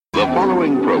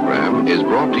following program is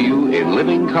brought to you in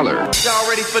living color. Y'all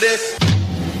ready for this?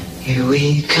 Here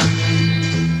we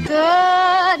come.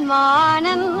 Good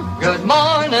morning. Good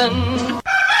morning.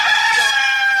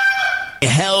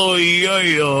 Hell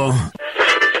yeah.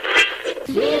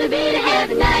 Little bit of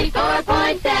heaven,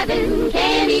 94.7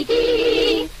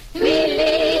 KBT.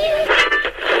 Really.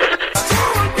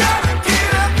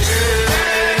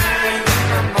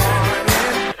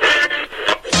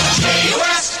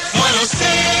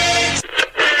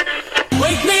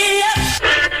 Wake me up.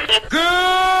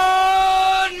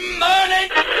 Good morning.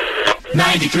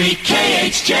 93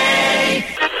 KHJ.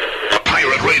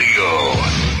 Pirate Radio.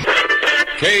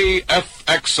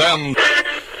 KFXM.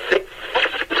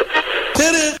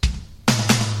 Did it.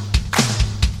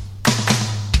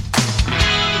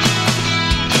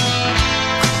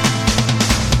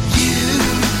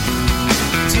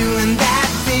 Doing that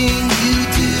thing you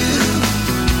do,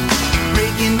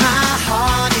 breaking my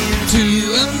heart to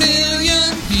a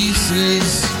million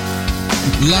pieces,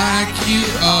 like you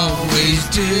always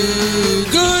do.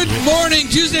 Good morning,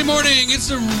 Tuesday morning. It's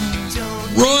the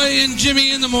Roy and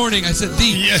Jimmy in the morning. I said the.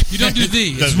 Yeah. You don't do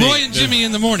the. It's Roy and Jimmy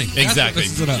in the morning. Exactly.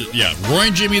 Yeah, Roy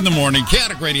and Jimmy in the morning.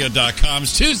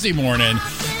 ChaoticRadio.com's Tuesday morning.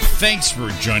 Thanks for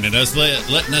joining us,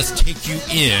 letting us take you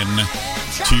in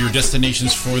to your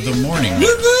destinations for the morning.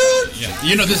 Yeah.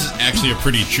 You know, this is actually a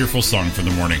pretty cheerful song for the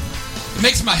morning. It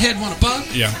makes my head want to bump.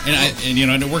 Yeah,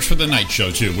 and it works for the night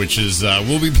show too, which is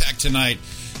we'll be back tonight,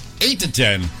 8 to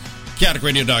 10,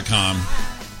 ChaoticRadio.com.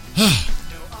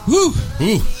 Woo!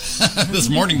 Ooh, this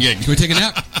morning gig. Can we take a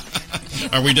nap?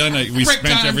 Are we done? We Break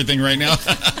spent time. everything right now.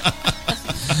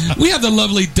 We have the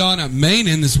lovely Donna Maine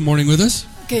in this morning with us.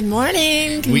 Good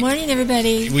morning. Good morning,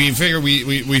 everybody. We figure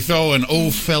we throw an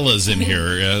old fellas in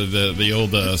here, the old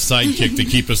sidekick to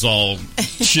keep us all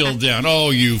chilled down.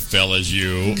 Oh, you fellas,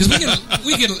 you. Because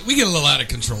we get a little out of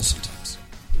control sometimes.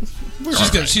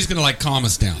 She's gonna like calm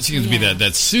us down. It's going to be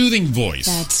that soothing voice.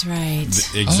 That's right.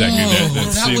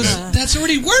 Exactly. That's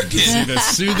already working. See, that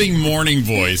soothing morning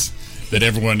voice that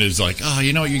everyone is like, oh,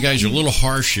 you know what, you guys are a little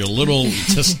harsh, you're a little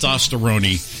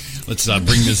testosterone-y. Let's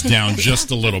bring this down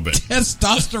just a little bit.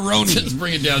 Testosterone. Just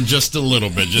bring it down just a little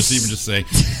bit. Just say.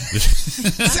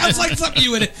 Sounds like something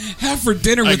you would have for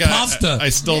dinner with pasta. I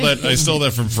stole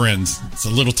that from Friends. It's a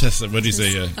little test. What do you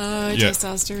say?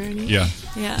 Testosterone. Yeah.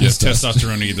 Yes,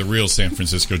 testosterone, the real San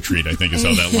Francisco treat, I think is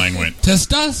how that line went.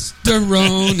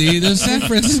 Testosterone, the San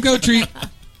Francisco treat.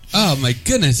 Oh, my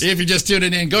goodness. If you're just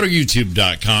tuning in, go to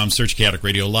youtube.com, search Chaotic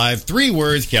Radio Live. 3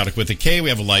 words, Chaotic with a K. We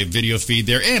have a live video feed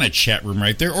there and a chat room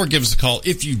right there. Or give us a call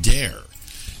if you dare.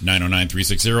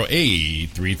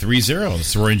 909-360-8330.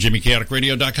 That's Roy and Jimmy,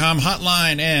 ChaoticRadio.com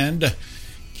hotline. And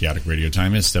Chaotic Radio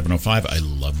time is 7:05. I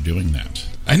love doing that.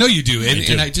 I know you do. I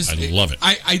love it.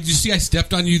 You see, I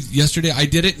stepped on you yesterday. I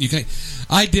did it.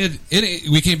 I did it.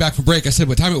 We came back from break. I said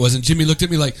what time it was, and Jimmy looked at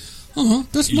me like, "Oh,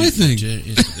 that's my thing."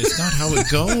 It's not how it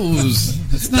goes.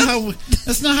 That's not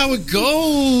how it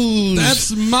goes. That's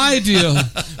my deal.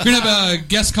 We're gonna have a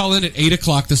guest call in at 8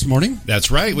 o'clock this morning. That's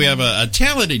right. We have a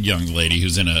talented young lady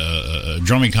who's in a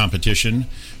drumming competition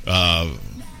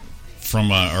from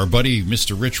our buddy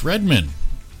Mr. Rich Redmond.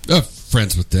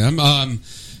 Friends with them.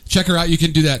 Check her out. You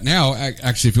can do that now,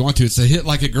 actually, if you want to. It's a Hit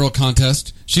Like a Girl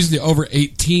contest. She's in the over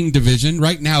 18 division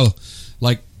right now,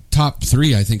 like top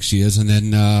 3, I think she is. And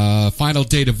then final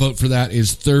day to vote for that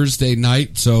is Thursday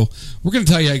night. So we're going to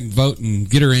tell you I can vote and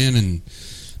get her in and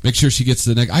make sure she gets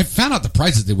the next. I found out the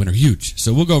prizes they win are huge.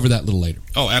 So we'll go over that a little later.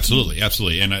 Oh, absolutely.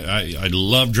 Absolutely. And I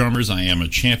love drummers. I am a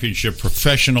championship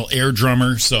professional air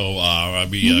drummer. So I'll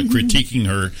be critiquing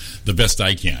her the best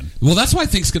I can. Well, that's what I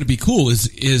think is going to be cool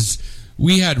is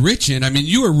we had Rich in. I mean,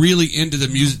 you were really into the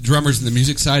music, drummers and the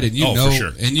music side, and you know, for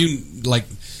sure. And you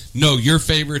know your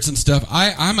favorites and stuff.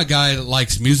 I'm a guy that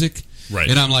likes music, right?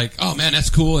 And I'm like, oh man, that's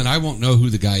cool, and I won't know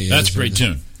who the guy is. That's a great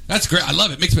tune. That's great. I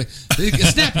love it. Makes me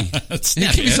it's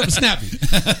snappy. Give me something snappy.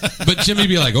 But Jimmy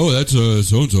be like, oh, that's a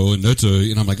so and so, and that's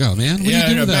a, and I'm like, oh man, what are you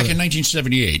doing with that? Back in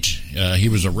 1978, he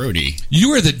was a roadie.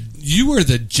 You were the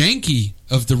janky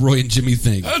of the Roy and Jimmy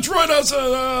thing. That's right. I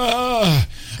said,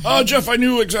 Jeff, I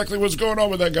knew exactly what's going on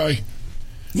with that guy.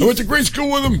 I went to grade school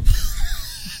with him.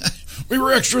 We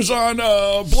were extras on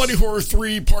Bloody Horror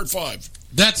 3 Part 5.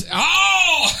 That's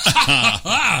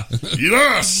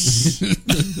yes.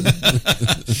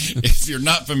 If you're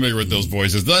not familiar with those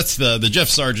voices, that's the Jeff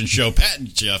Sargent Show. Pat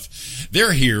and Jeff,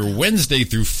 they're here Wednesday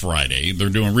through Friday. They're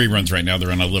doing reruns right now.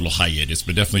 They're on a little hiatus,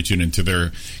 but definitely tune into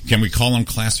their. Can we call them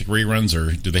classic reruns,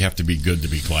 or do they have to be good to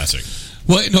be classic?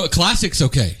 Well, no, classic's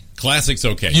okay. Classic's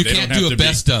okay. You can't do a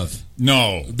best of.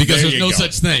 No. Because there there's you no go.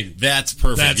 such thing. That's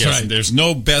perfect. That's yes. right. There's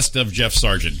no best of Jeff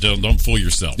Sargent. Don't fool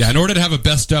yourself. Yeah, in order to have a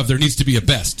best of, there needs to be a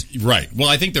best. Right. Well,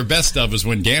 I think their best of is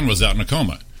when Dan was out in a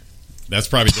coma. That's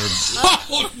probably their...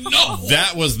 Oh, no!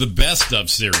 That was the best of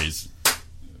series.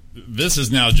 This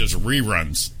is now just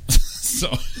reruns. So...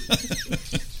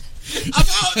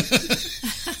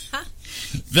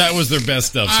 That was their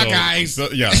best of. So, guys.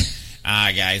 So, yeah.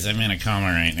 Guys, I'm in a coma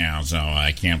right now, so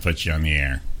I can't put you on the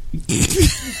air.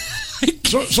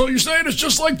 So you're saying it's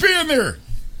just like being there?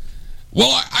 Well,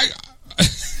 I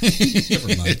never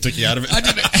mind. It took you out of it. I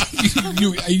didn't,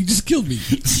 you just killed me.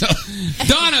 So,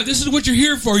 Donna, this is what you're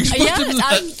here for.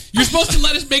 You're supposed to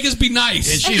let us make us be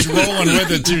nice. And she's rolling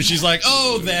with it, too. She's like,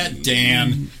 oh, that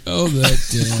Dan. Oh, that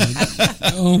Dan.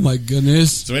 Oh, my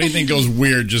goodness. So anything goes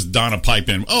weird, just Donna pipe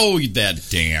in. Oh, that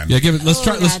Dan. Yeah, give it. Let's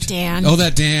try. that Dan. Oh,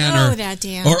 that Dan. Oh, or, that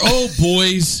Dan. Or oh,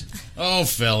 boys. Oh,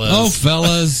 fellas. Oh,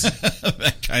 fellas.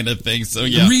 That kind of thing. So,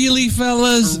 yeah. Really,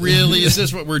 fellas? Really? Is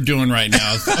this what we're doing right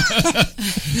now?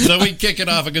 So we kick it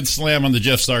off a good slam on the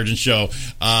Jeff Sargent Show.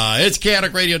 It's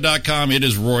chaoticradio.com. It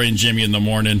is Roy and Jimmy in the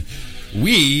morning.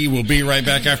 We will be right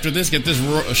back after this. Get this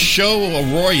show a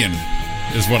Royan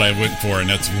is what I went for, and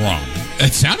that's wrong.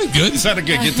 It sounded good. It sounded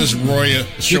good. Get this Roy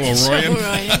show a Royan.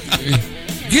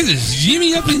 Get this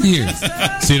Jimmy up in here.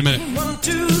 See you in a minute. 1,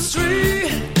 2,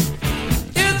 3.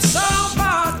 It's all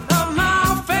part of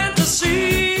my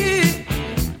fantasy.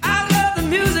 I love the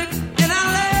music and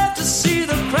I love to see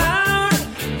the crowd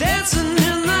dancing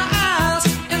in the aisles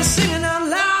and singing out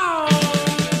loud.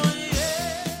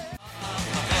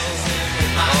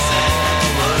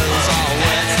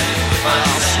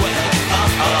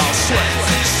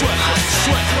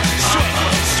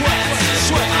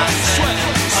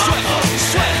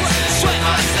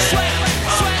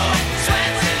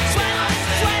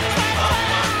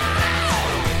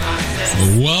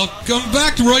 Welcome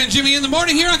back to Roy and Jimmy in the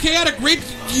morning here on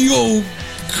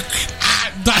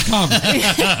chaoticradio.com.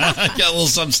 Got a little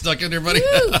something stuck in there, buddy.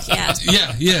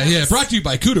 Yeah. Brought to you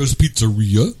by Kudos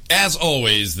Pizzeria. As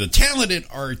always, the talented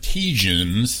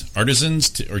artisans, Yes.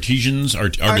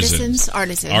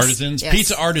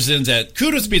 pizza artisans at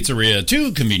Kudos Pizzeria,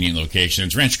 2 convenient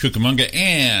locations, Rancho Cucamonga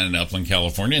and Upland,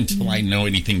 California. Until I know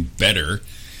anything better,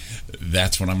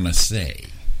 that's what I'm going to say.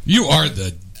 You are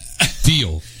the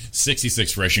deal.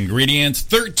 66 fresh ingredients,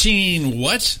 13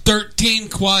 what? 13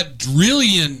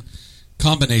 quadrillion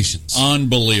combinations.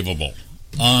 Unbelievable.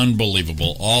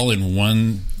 All in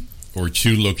 1 or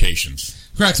 2 locations.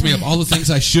 Cracks me up. All the things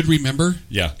I should remember.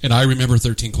 Yeah. And I remember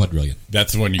 13 quadrillion.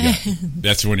 That's the one you got.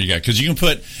 That's the one you got. Because you can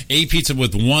put a pizza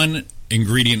with 1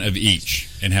 ingredient of each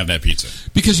and have that pizza.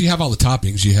 Because you have all the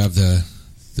toppings. You have the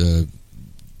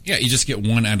Yeah, you just get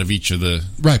 1 out of each of the...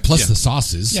 Right, plus the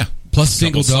sauces. Yeah. Plus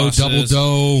single dough, sauces, double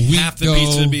dough, wheat half the dough.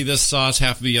 pizza would be this sauce,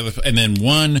 half the other, and then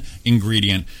 1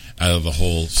 ingredient out of the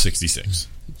whole 66.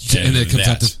 And then it comes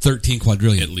out to 13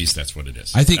 quadrillion. At least that's what it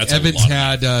is. I think That's Evans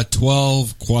had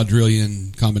 12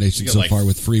 quadrillion combinations so far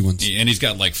with free ones. And he's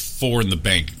got like 4 in the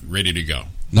bank ready to go.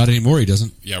 Not anymore, he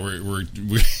doesn't. Yeah, we're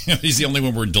he's the only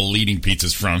one we're deleting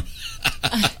pizzas from.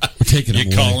 We're taking them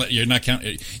away. You're not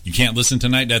counting. You can't listen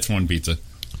tonight. That's 1 pizza.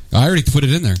 I already put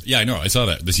it in there. Yeah, I know. I saw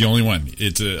that. That's the only one.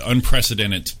 It's an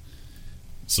unprecedented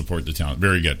support the talent.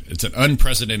 Very good. It's an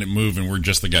unprecedented move, and we're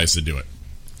just the guys to do it.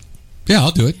 Yeah,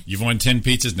 I'll do it. You've won 10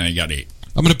 pizzas. Now you got 8.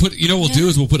 I'm going to put, what we'll do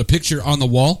is we'll put a picture on the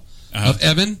wall of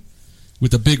Evan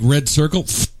with a big red circle.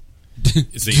 Do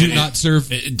not serve.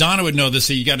 Donna would know this,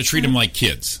 so you got to treat them like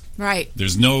kids. Right.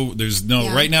 There's no,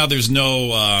 right now there's no,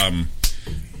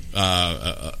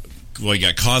 you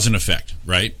got cause and effect,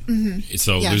 right? Mm-hmm.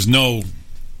 So there's no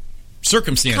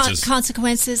circumstances.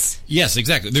 Consequences. Yes,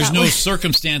 exactly. There's no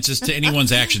circumstances to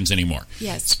anyone's actions anymore.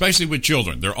 Yes. Especially with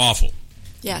children. They're awful.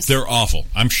 Yes. They're awful.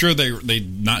 I'm sure they're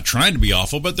not trying to be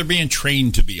awful, but they're being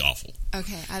trained to be awful.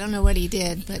 Okay. I don't know what he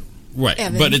did, but... Right.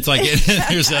 Evan. But it's like,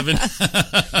 here's Evan.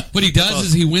 What he does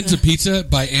is he wins a pizza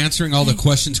by answering all the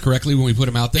questions correctly when we put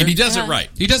him out there. And he does it right.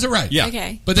 He does it right. Yeah.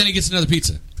 Okay. But then he gets another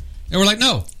pizza. And we're like,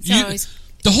 no.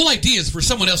 The whole idea is for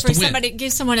someone else to win.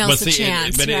 Give someone else a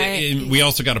chance, right? We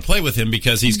also got to play with him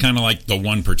because he's kind of like the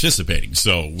one participating.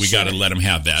 So we got to let him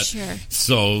have that. Sure.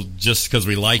 So just because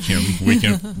we like him, we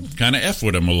can kind of F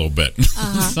with him a little bit.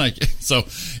 It's like, so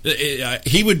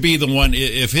he would be the one,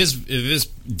 if his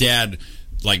dad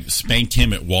like spanked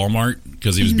him at Walmart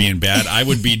because he was being bad, I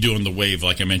would be doing the wave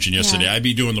like I mentioned yesterday. I'd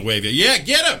be doing the wave. Yeah,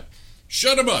 get him!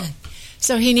 Shut him up!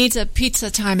 So he needs a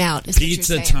pizza timeout. Is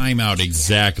Pizza what you're saying. timeout,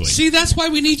 exactly. See, that's why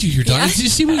we need you here, Donna. Yeah. Did you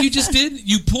see what you just did?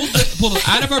 You pulled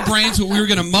out of our brains what we were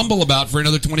going to mumble about for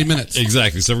another 20 minutes.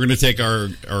 Exactly. So we're going to take our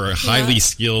highly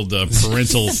skilled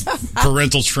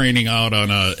parental training out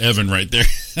on Evan right there.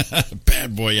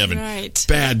 Bad boy, Evan. Right.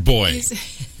 Bad boy.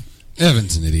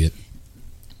 Evan's an idiot.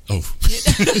 Oh.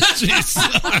 Jeez.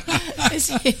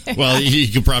 Well, he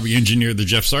could probably engineer the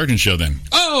Jeff Sargent show then.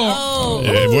 Oh!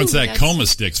 Once that coma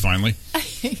sticks, finally.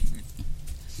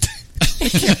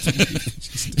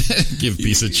 Give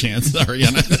peace a chance,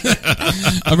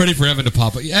 Ariana. I'm ready for Evan to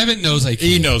pop up. Evan knows I can.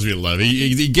 He knows we love it.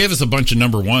 He gave us a bunch of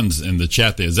number ones in the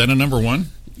chat there. Is that a number one?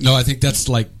 No, I think that's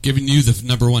like giving you the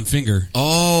number one finger.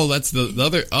 Oh, that's the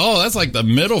other. Oh, that's like the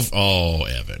middle. Oh,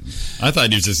 Evan. I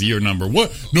thought it was just your number one.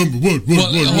 Number one.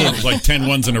 Like 10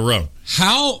 ones in a row.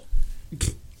 How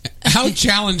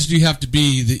challenged do you have to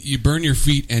be that you burn your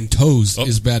feet and toes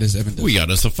as bad as Evan does? We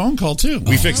got us a phone call, too.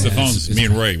 We fixed the phones. Me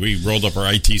and Ray. We rolled up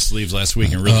our IT sleeves last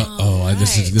week and really.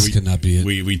 This could not be it.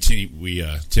 We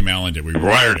Tim Allen did. We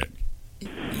wired it.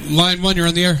 Line 1, you're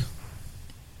on the air.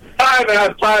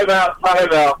 Time out.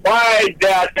 My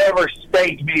dad never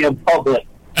spanked me in public.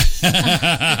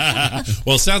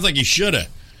 Well, it sounds like you should have.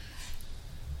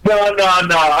 No.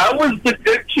 I was the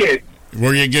good kid.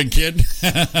 Were you a good kid?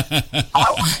 I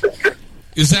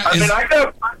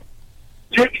got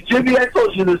Jimmy. I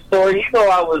told you the story. You know,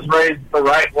 I was raised the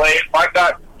right way. If I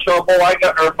got in trouble,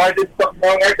 if I did something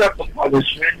wrong, I got some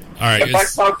punishment. All right. If I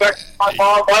talk back to my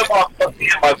mom put me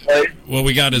in my place. What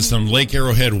we got is some Lake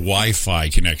Arrowhead Wi-Fi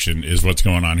connection is what's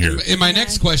going on here. In my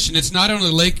next question, it's not only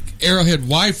Lake Arrowhead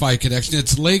Wi-Fi connection,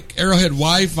 it's Lake Arrowhead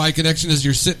Wi-Fi connection as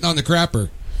you're sitting on the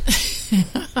crapper.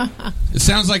 It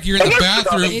sounds like you're in the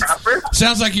bathroom.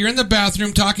 Sounds like you're in the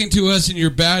bathroom talking to us in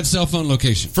your bad cell phone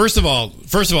location. First of all,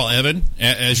 Evan,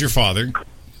 as your father,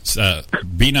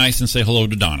 be nice and say hello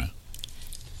to Donna.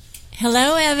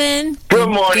 Hello, Evan. Good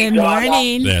morning. Good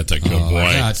morning. That's a good boy.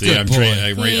 God, See, good I'm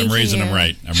boy. raising him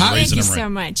right. Thank you so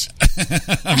much.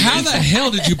 How the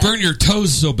hell did you burn your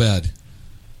toes so bad?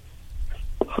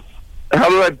 How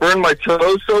did I burn my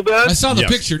toes so bad? I saw the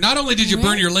picture. Not only did you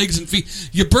burn your legs and feet,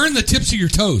 you burned the tips of your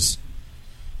toes.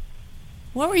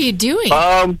 What were you doing?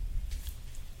 In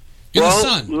the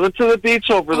sun. We went to the beach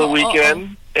over the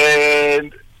weekend,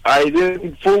 and I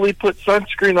didn't fully put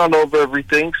sunscreen on over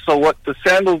everything, so what the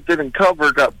sandals didn't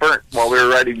cover got burnt while we were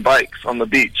riding bikes on the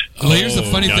beach. Well, here's the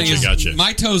funny thing is gotcha.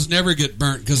 my toes never get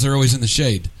burnt because they're always in the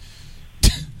shade.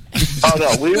 Oh,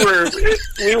 no, we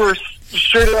were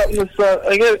straight out in the sun.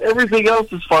 I guess everything else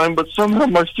is fine, but somehow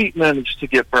my feet managed to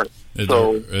get burnt.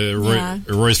 So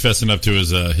Roy's fessing up to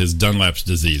his Dunlap's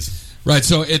disease. Right,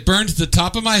 so it burns the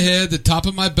top of my head, the top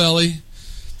of my belly,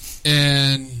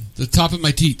 and the top of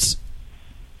my teats.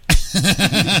 No,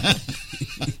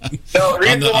 the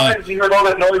reason why is you heard all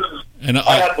that noises. And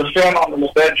I had the fan on in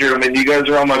the bedroom, and you guys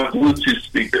are on my Bluetooth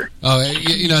speaker. Oh,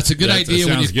 it's a good idea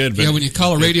when you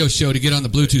call a radio show to get on the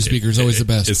Bluetooth speaker is always the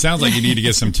best. It sounds like you need to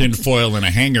get some tin foil and a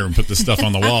hanger and put the stuff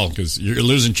on the wall because you're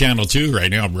losing channel 2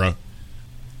 right now, bro.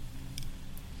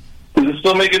 Is it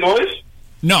still making noise?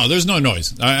 No, there's no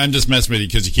noise. I'm just messing with you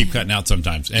because you keep cutting out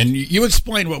sometimes. And you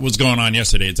explained what was going on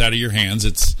yesterday. It's out of your hands.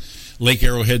 It's Lake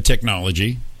Arrowhead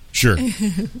technology. Sure.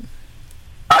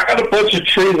 I got a bunch of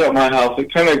trees at my house.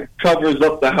 It kind of covers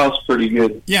up the house pretty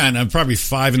good. Yeah, and I'm probably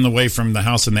 5 in the way from the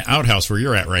house in the outhouse where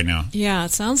you're at right now. Yeah,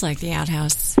 it sounds like the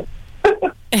outhouse.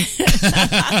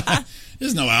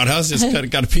 There's no outhouse. Just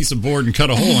got a piece of board and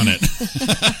cut a hole in it.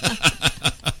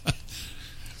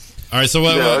 All right, so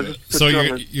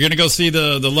you're going to go see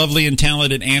the lovely and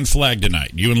talented Ann Flagg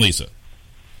tonight, you and Lisa.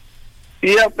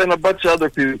 Yep, and a bunch of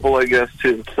other people, I guess,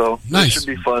 too. So nice. It should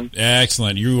be fun.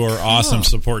 Excellent. You are awesome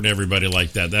supporting everybody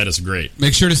like that. That is great.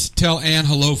 Make sure to tell Ann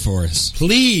hello for us.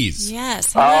 Please.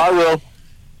 Yes. I will.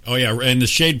 Oh, yeah, and the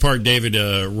shade part, David,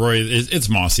 Roy, it's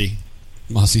mossy.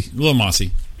 Mossy. A little mossy.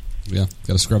 Yeah,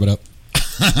 got to scrub it up.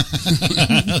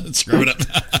 Scrub it up.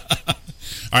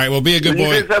 All right, well, be a good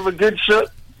boy. You guys have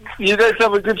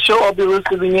a good show. I'll be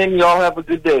listening in. Y'all have a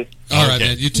good day. All right,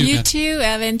 man. You too, You man. too,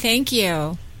 Evan. Thank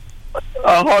you.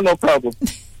 No problem.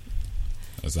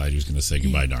 I thought he was going to say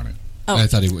goodbye, Donna. Oh. I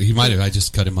thought he might have. I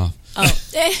just cut him off. Oh.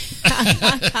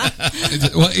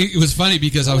 Well, it was funny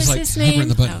because I was like hovering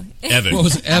the button. Oh. Evan. What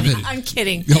was Evan? I'm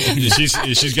kidding.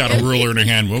 She's got a ruler in her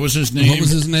hand. What was his name?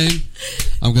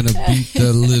 I'm going to beat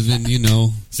the living,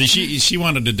 See, she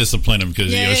wanted to discipline him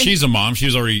because she's a mom.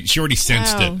 She already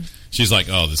sensed it. She's like,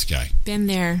 oh, this guy. Been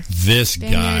there. This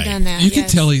Been guy. there, done that. You can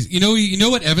tell he's. You know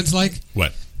what Evan's like?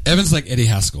 What? Evan's like Eddie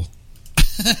Haskell.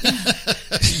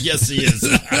 Yes, he is.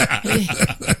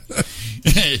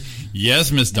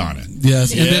 Yes, Miss Donna.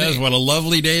 Yes. And Yes, then, what a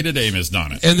lovely day today, Miss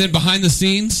Donna. and then behind the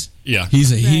scenes, Yeah.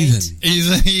 he's a heathen.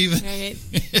 He's a heathen. Right.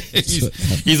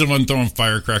 he's the one throwing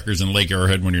firecrackers in Lake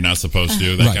Arrowhead when you're not supposed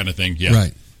to, that Right. kind of thing. Yeah.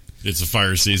 Right. It's a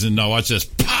fire season. No, watch this.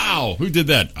 Pow! Who did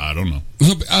that? I don't know.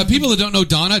 So, people that don't know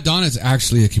Donna's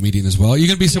actually a comedian as well. You're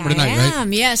going to be somewhere tonight, right?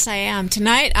 Yes, I am.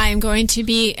 Tonight I am going to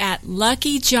be at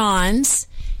Lucky John's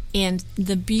in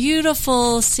the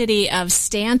beautiful city of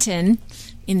Stanton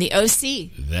in the OC.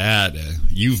 That,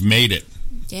 you've made it.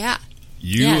 Yeah.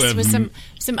 You yes, have... with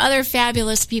some other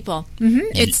fabulous people.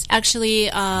 It's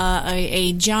actually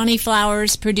a Johnny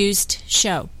Flowers produced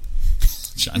show.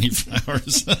 Johnny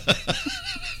Flowers.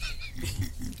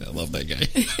 I love that guy.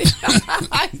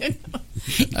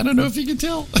 I don't know if you can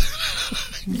tell.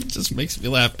 It just makes me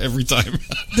laugh every time.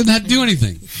 Doesn't have to do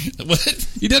anything. What?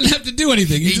 He doesn't have to do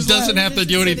anything. He doesn't have to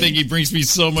do anything. He brings me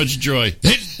so much joy.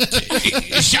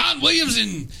 Sean Williams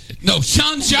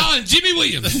Sean Shaw and Jimmy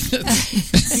Williams.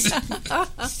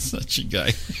 Such a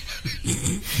guy.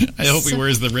 I hope he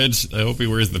wears the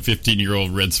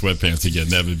 15-year-old red sweatpants again.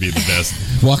 That would be the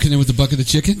best. Walking in with a bucket of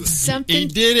chicken. He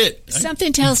did it.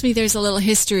 Something tells me there's a little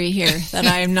history here that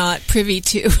I am not privy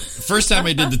to. First time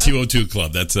I did the 202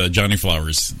 Club. That's Johnny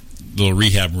Flowers' little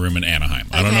rehab room in Anaheim.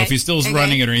 I don't know if he still is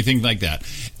running it or anything like that.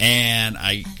 And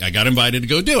I got invited to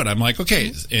go do it. I'm like,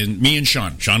 okay. And me and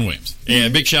Sean Williams.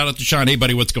 And big shout out to Sean. Hey,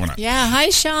 buddy, what's going on? Yeah,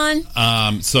 hi,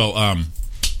 Sean. So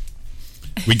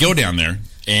we go down there,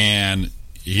 and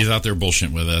he's out there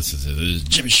bullshitting with us. He says,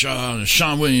 Jimmy Shaw,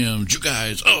 Sean Williams, you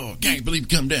guys, can't believe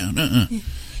you come down.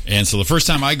 And so the first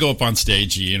time I go up on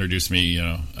stage, he introduced me.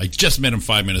 I just met him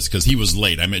 5 minutes because he was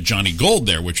late. I met Johnny Gold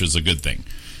there, which was a good thing.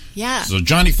 Yeah. So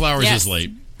Johnny Flowers is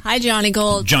late. Hi, Johnny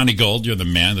Gold. Johnny Gold, you're the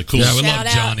man, the coolest. Yeah, we love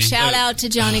Johnny. Shout out to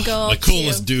Johnny Gold. The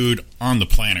coolest dude on the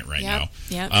planet right now.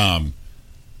 Yep.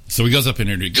 So he goes up and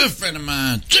introduces, good friend of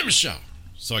mine, Jimmy Shaw.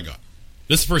 So I go.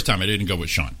 This is the first time I didn't go with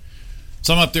Sean.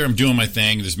 So I'm up there, I'm doing my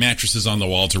thing. There's mattresses on the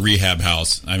wall. It's a rehab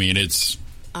house. I mean, it's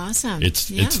awesome.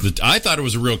 I thought it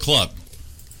was a real club.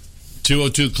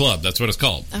 202 Club, that's what it's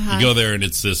called. You go there and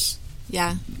it's this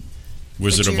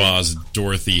Wizard of Oz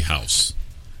Dorothy house.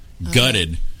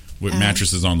 Gutted with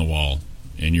mattresses on the wall.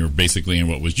 And you're basically in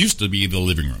what was used to be the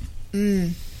living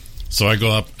room. So I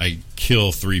go up, I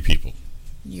kill 3 people.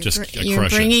 You're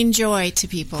bringing joy to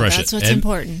people. That's what's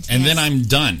important. And then I'm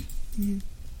done.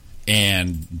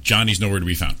 And Johnny's nowhere to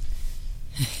be found.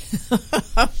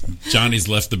 Johnny's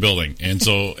left the building. And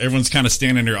so everyone's kind of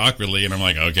standing there awkwardly. And I'm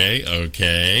like,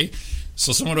 okay.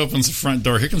 So someone opens the front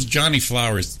door. Here comes Johnny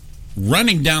Flowers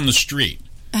running down the street.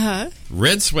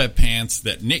 Red sweatpants,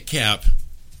 that knit cap,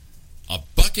 a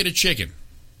bucket of chicken.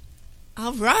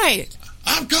 All right.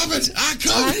 I'm coming.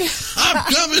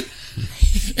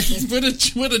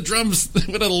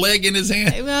 with a leg in his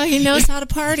hand. Well, he knows how to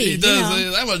party. He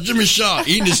does. That was Jimmy Shaw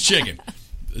eating his chicken.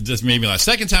 It just made me laugh.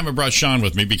 Second time I brought Sean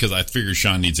with me because I figured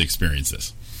Sean needs to experience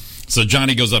this. So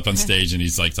Johnny goes up on stage and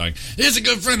he's like talking. He's a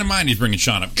good friend of mine. He's bringing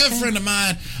Sean up. Good friend of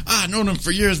mine. I've known him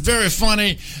for years. Very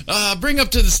funny. Bring up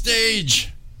to the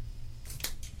stage.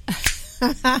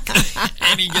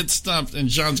 And he gets stumped,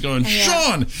 and Sean's going,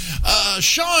 Sean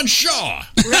Shaw.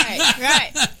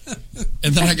 Right.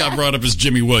 And then I got brought up as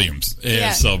Jimmy Williams.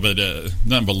 So, but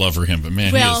nothing but love for him. But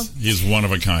man, he's one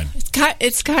of a kind.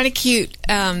 It's kind of cute.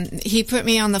 He put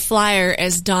me on the flyer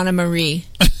as Donna Marie.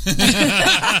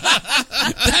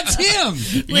 That's him.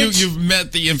 You've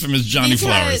met the infamous Johnny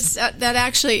Flowers. That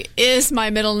actually is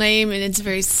my middle name, and it's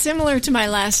very similar to my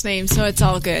last name, so it's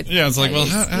all good. Yeah, it's like,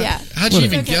 how'd you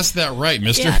even guess that right,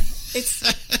 mister? Yeah,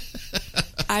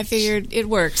 I figured it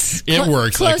works. It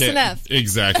works. Close enough.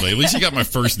 Exactly. At least you got my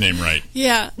first name right.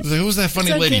 Yeah. Who was that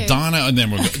funny lady? Donna, and then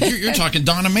you're talking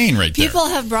Donna Maine right there. People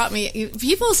have brought me...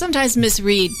 People sometimes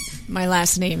misread my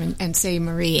last name and say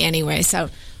Marie anyway, so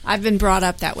I've been brought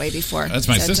up that way before. That's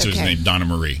my sister's name, Donna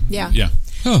Marie. Yeah.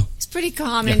 Oh. It's pretty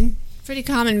common. Yeah. Pretty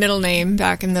common middle name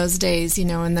back in those days, in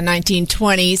the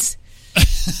 1920s.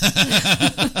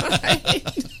 Right?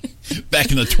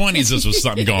 Back in the 20s, this was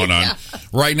something going on. Yeah.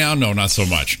 Right now, no, not so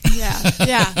much.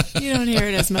 Yeah. You don't hear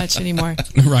it as much anymore.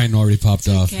 Ryan already popped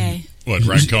off. Okay. What,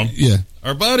 Ryan Combe? Yeah.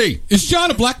 Our buddy. Is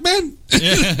John a black man?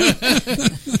 Yeah.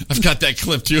 I've got that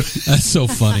clip, too. That's so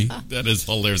funny. That is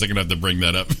hilarious. I'm going to have to bring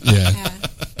that up. Yeah.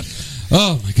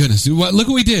 Oh, my goodness. Look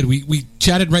what we did. We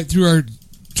chatted right through our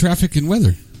traffic and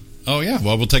weather. Oh, yeah.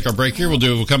 Well, we'll take our break here.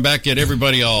 We'll come back, get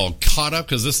everybody all caught up,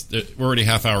 because we're already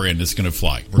half hour in. It's going to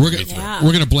fly. We're going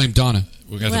to blame Donna.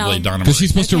 We're going to have to blame Donna Marie. Because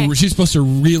she's supposed to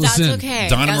reel us in. That's okay.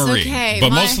 Donna Marie. Okay.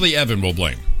 But mostly Evan will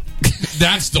blame.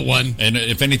 That's the one. And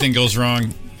if anything goes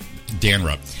wrong, Dan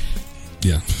Rupp.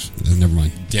 Yeah, never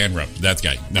mind. Dan Rupp, that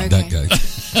guy. No, Okay. That guy.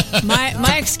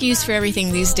 My excuse for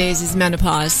everything these days is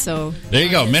menopause. So there you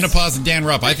go. Menopause and Dan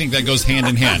Rupp. I think that goes hand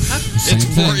in hand.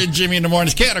 It's Roy and Jimmy in the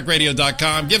mornings.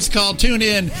 ChaoticRadio.com. Give us a call. Tune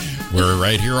in. We're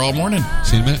right here all morning.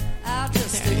 See you in a minute. I'll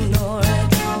just ignore it,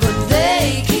 but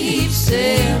they keep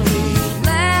saying we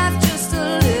laugh just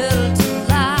a little too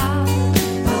loud,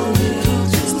 a little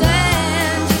too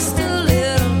stand just a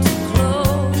little too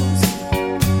close.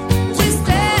 We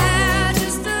stand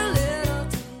just a little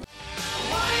too.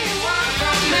 What do you want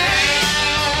from me?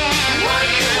 What do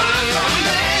you want from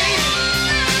me?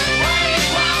 What do you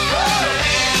want from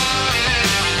me?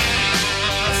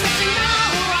 Since you know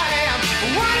who I am,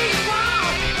 what do you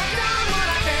want? I've done what I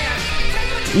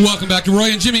can. Welcome back to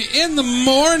Roy and Jimmy in the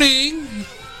morning.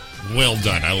 Well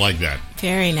done. I like that.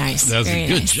 very nice. That was very a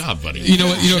good nice. job, buddy. You know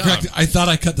what? You know, correct. I thought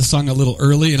I cut the song a little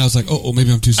early, and I was like, "Oh,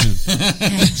 maybe I'm too soon."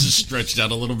 Just stretched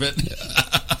out a little bit.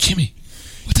 Jimmy,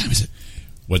 what time is it?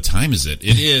 What time is it?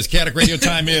 It is. Chaotic Radio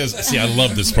time is. See, I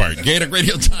love this part. Chaotic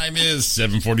Radio time is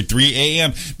 7:43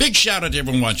 a.m. Big shout out to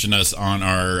everyone watching us on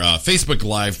our Facebook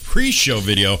Live pre-show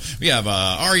video. We have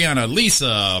Ariana,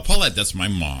 Lisa, Paulette, that's my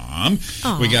mom.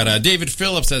 Aww. We got David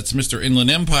Phillips, that's Mr. Inland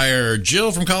Empire.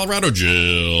 Jill from Colorado.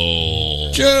 Jill.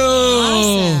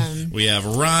 Awesome. We have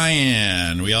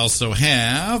Ryan. We also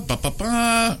have...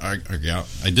 I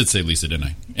did say Lisa, didn't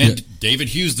I? And Yeah. David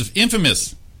Hughes, the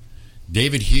infamous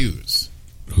David Hughes.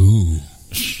 Ooh.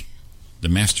 The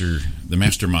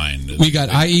mastermind. We got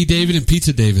IE David and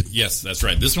Pizza David. Yes, that's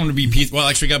right. This one would be pizza. Well,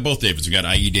 actually, we got both Davids. We got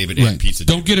IE David and Right. Pizza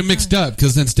Don't David. get them mixed up,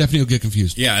 because then Stephanie will get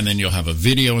confused. Yeah, and then you'll have a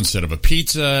video instead of a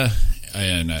pizza.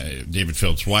 And David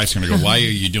Phillips' wife's going to go, "Why are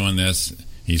you doing this?"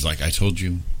 He's like, "I told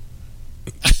you."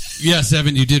 Yes,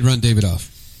 Evan, you did run David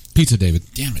off. Pizza David.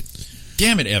 Damn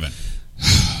it, Evan.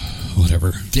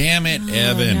 Whatever. Damn it,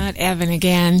 Evan. Not Evan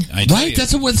again. I tell Right? you-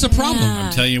 That's what's the problem. Yeah.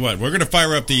 I'm telling you what, we're going to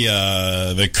fire up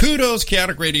the Kudos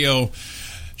Chaotic Radio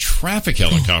traffic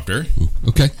helicopter.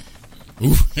 Okay.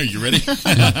 Ooh, are you ready? 10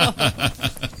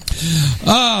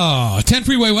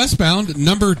 freeway westbound.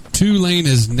 Number 2 lane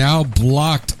is now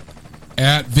blocked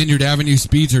at Vineyard Avenue.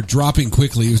 Speeds are dropping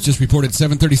quickly. It was just reported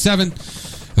 737.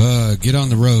 Get on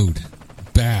the road.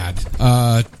 Bad.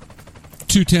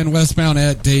 210 westbound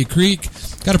at Day Creek.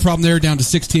 Got a problem there, down to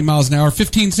 16 miles an hour.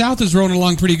 15 south is rolling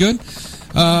along pretty good.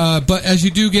 But as you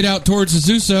do get out towards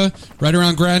Azusa, right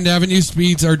around Grand Avenue,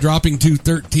 speeds are dropping to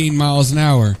 13 miles an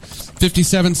hour.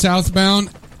 57 southbound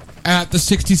at the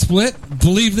 60 split.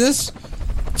 Believe this?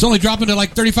 It's only dropping to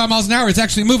like 35 miles an hour. It's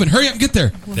actually moving. Hurry up and get there.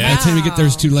 By the time you get there,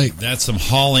 it's too late. That's some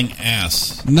hauling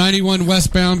ass. 91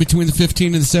 westbound between the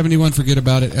 15 and the 71. Forget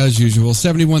about it, as usual.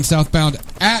 71 southbound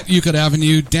at Euclid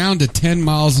Avenue, down to 10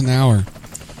 miles an hour.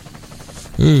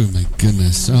 Oh, my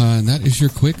goodness. And that is your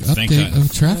quick update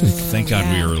of traffic. Thank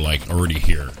God we were like already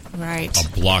here. Right. A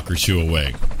block or two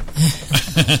away.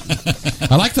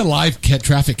 I like the live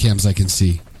traffic cams I can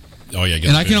see. Oh, yeah.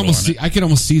 And I can almost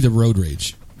see the road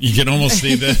rage. You can almost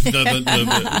see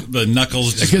the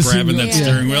knuckles just grabbing that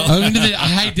steering wheel. Under the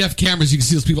high-def cameras, you can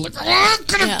see those people like, I'm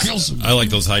going to kill someone. I like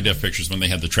those high-def pictures when they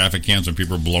had the traffic cams when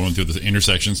people were blowing through the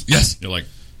intersections. Yes. You're like,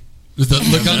 With the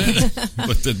look on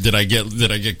it. did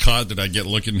I get caught? Did I get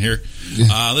looking here?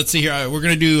 Let's see here. We're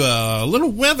going to do a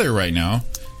little weather right now.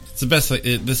 It's the best.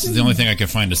 This is the only thing I can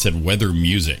find that said weather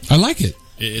music. I like it.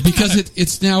 Because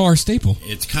it's now our staple.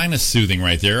 It's kind of soothing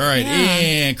right there. All right. Yeah.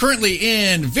 And currently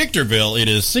in Victorville, it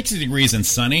is 60 degrees and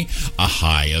sunny, a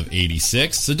high of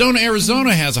 86. Sedona,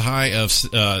 Arizona has a high of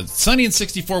sunny and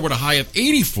 64 with a high of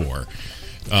 84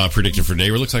 predicted for today.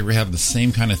 It looks like we're having the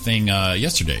same kind of thing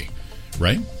yesterday,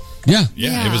 right? Yeah.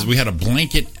 Yeah, it was. We had a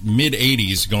blanket mid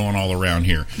 80s going all around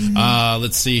here. Mm-hmm.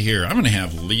 Let's see here. I'm going to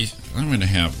have Lisa.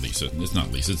 It's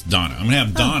not Lisa. It's Donna. I'm going to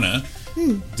have Donna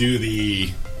do the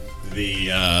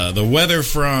weather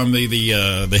from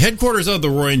the headquarters of the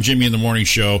Roy and Jimmy in the Morning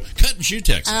Show, Cut and Shoot,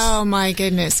 Texas. Oh, my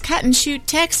goodness. Cut and Shoot,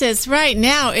 Texas. Right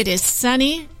now, it is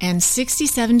sunny and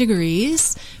 67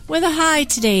 degrees with a high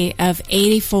today of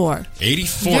 84.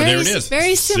 84. There it is.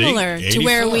 Very similar See? to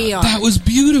where 84. we are. That was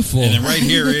beautiful. And then right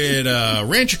here at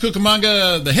Rancho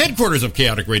Cucamonga, the headquarters of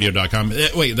ChaoticRadio.com.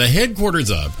 The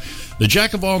headquarters of the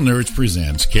Jack of All Nerds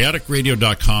presents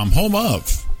ChaoticRadio.com, home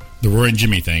of the Roy and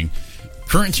Jimmy thing.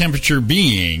 Current temperature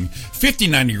being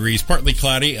 59 degrees, partly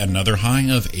cloudy, another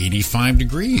high of 85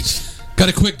 degrees. Got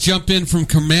a quick jump in from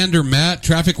Commander Matt.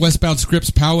 Traffic westbound Scripps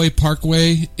Poway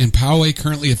Parkway in Poway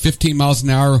currently at 15 miles an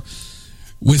hour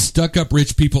with stuck-up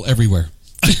rich people everywhere.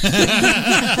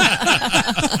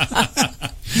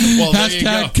 Well, there you go.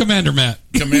 Hashtag Commander Matt.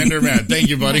 Commander Matt. Thank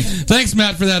you, buddy. Thanks,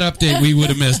 Matt, for that update we would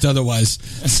have missed otherwise.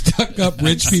 Stuck up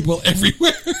rich people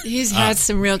everywhere. He's had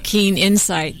some real keen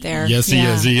insight there. Yes, he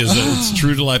is. He is. It's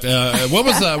true to life. What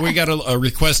was we got a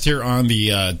request here on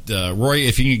the Roy?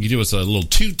 If you can do us a little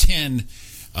 210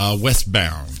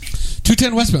 westbound.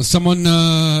 210 westbound. Someone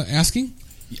asking?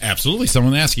 Absolutely.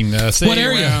 Someone asking. Say What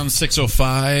area? Around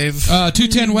 605.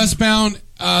 210 westbound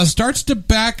starts to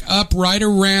back up right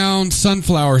around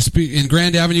Sunflower in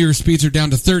Grand Avenue. Your speeds are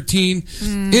down to 13.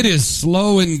 It is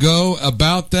slow and go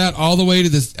about that all the way to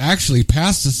this, actually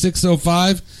past the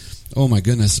 605. Oh my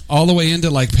goodness. All the way into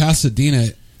like Pasadena,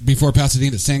 before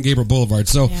Pasadena at San Gabriel Boulevard.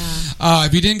 So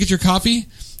if you didn't get your coffee,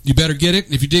 you better get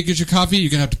it. If you did get your coffee, you're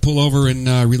going to have to pull over and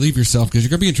relieve yourself because you're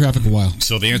going to be in traffic a while.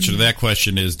 So the answer to that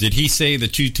question is, did he say the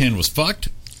 210 was fucked?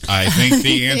 I think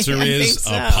the answer is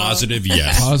a positive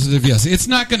yes. Positive yes. It's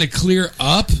not going to clear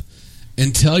up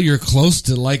until you're close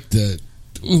to like the...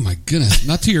 Oh my goodness!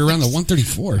 Not till you're around the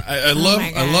 134. I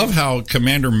love how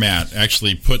Commander Matt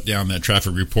actually put down that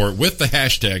traffic report with the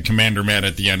hashtag Commander Matt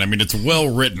at the end. I mean, it's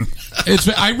well written.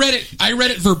 I read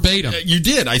it verbatim. You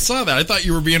did. I saw that. I thought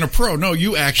you were being a pro. No,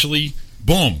 you actually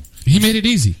boom. He made it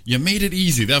easy. You made it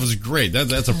easy. That was great.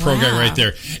 That's a pro guy right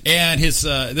there. And his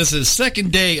this is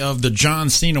second day of the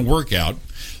John Cena workout.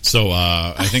 So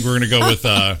I think we're going to go with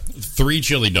 3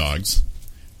 chili dogs.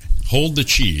 Hold the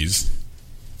cheese.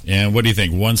 And what do you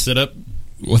think? One sit-up?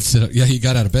 One sit-up. Yeah, he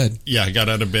got out of bed. Yeah, he got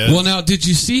out of bed. Well, now, did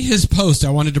you see his post? I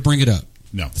wanted to bring it up.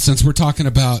 No. Since we're talking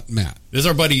about Matt. This is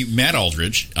our buddy Matt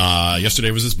Aldridge.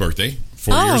 Yesterday was his birthday.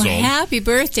 40 years old. Happy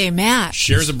birthday, Matt.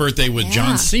 Shares a birthday with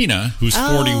John Cena, who's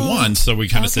 41. So we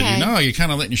kind of said, you're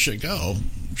kind of letting your shit go.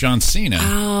 John Cena.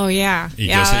 Oh, yeah. He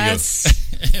goes.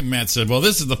 And Matt said, well,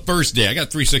 this is the first day. I got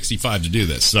 365 to do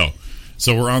this. So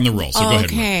we're on the roll. So go ahead.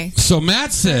 Okay. Matt. So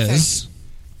Matt says...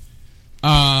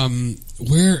 I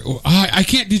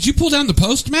can't. Did you pull down the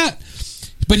post, Matt?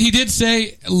 But he did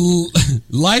say,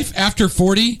 life after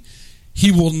 40,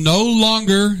 he will no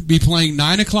longer be playing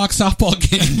 9 o'clock softball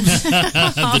games.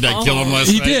 Did I kill him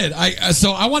last night? He did.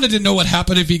 So I wanted to know what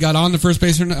happened if he got on the first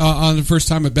base or on the first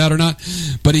time at bat or not.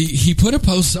 But he put a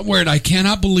post somewhere, and I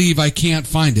cannot believe I can't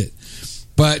find it.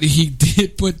 But he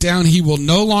did put down he will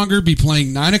no longer be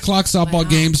playing 9 o'clock softball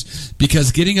games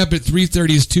because getting up at 3:30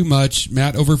 is too much.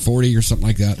 Matt over 40 or something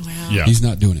like that. Wow. Yeah. He's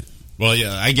not doing it. Well,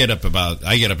 yeah, I get up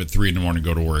at 3 in the morning to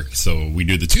go to work. So we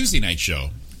do the Tuesday night show.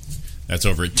 That's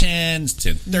over at 10,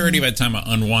 10:30. By the time I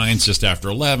unwind, it's just after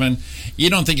 11. You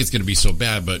don't think it's going to be so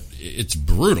bad, but it's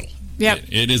brutal. Yep.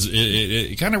 It is.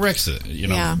 It kind of wrecks it. You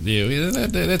know, Yeah.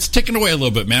 That's ticking away a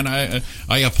little bit, man. I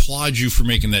applaud you for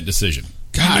making that decision.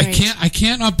 God, Right. I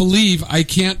cannot believe I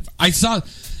saw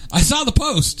the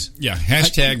post. Yeah,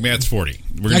 hashtag Matt's 40.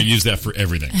 We're going to use that for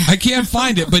everything. I can't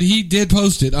find it, but he did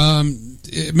post it.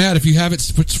 Matt, if you have it,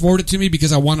 forward it to me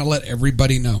because I want to let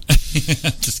everybody know.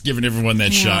 Just giving everyone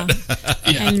that shot.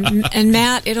 And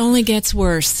Matt, it only gets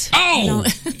worse. Oh!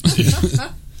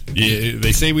 Yeah,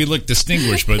 they say we look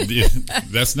distinguished, but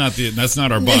that's not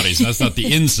our bodies. That's not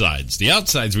the insides. The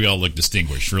outsides, we all look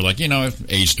distinguished. We're like, I've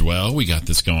aged well. We got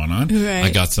this going on. Right. I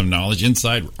got some knowledge.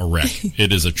 Inside, a wreck.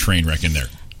 It is a train wreck in there.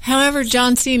 However,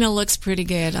 John Cena looks pretty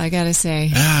good, I gotta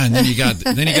say. And then you got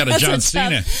a John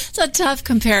Cena. It's a tough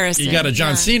comparison. You got a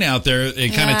John Cena out there.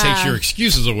 It kind of takes your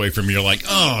excuses away from you. You're like,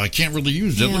 oh, I can't really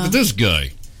use it. Look at this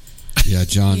guy. Yeah,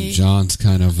 John's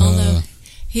kind of.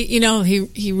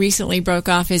 He recently broke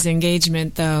off his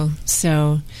engagement though.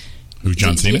 So. Who,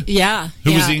 John Cena? Yeah.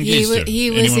 Who was he engaged to? He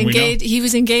was engaged. He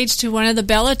was engaged to one of the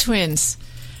Bella twins.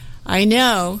 I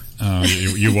know. Oh,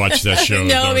 you watched that show?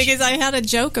 No, because I had a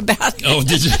joke about it. Oh,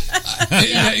 did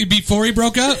you? Before he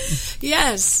broke up?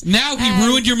 Yes. Now he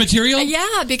ruined your material?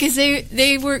 Yeah, because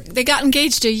they got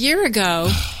engaged a year ago.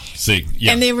 See,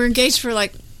 yeah. And they were engaged for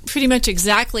like pretty much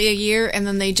exactly a year, and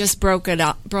then they just broke it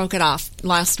off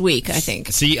last week, I think.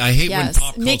 See, I hate when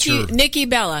pop culture... Nikki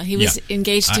Bella. He was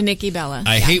engaged to Nikki Bella.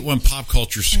 I hate when pop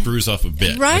culture screws up a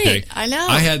bit. Right, okay? I know.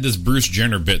 I had this Bruce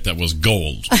Jenner bit that was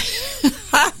gold.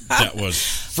 That was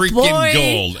freaking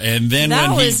gold. And then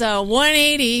that was a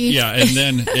 180. Yeah,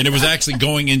 and it was actually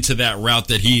going into that route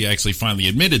that he actually finally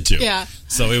admitted to. Yeah.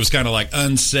 So it was kind of like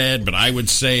unsaid, but I would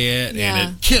say it, and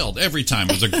it killed every time.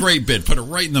 It was a great bit. Put it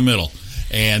right in the middle.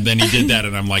 And then he did that,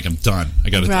 and I'm like, I'm done. I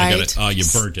got it. Oh, you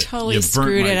burnt it. Totally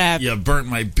screwed it up. You burnt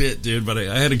my bit, dude. But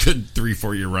I had a good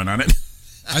 3-4 year run on it.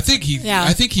 I think he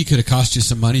could have cost you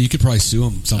some money. You could probably sue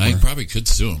him somewhere. I probably could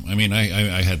sue him. I mean,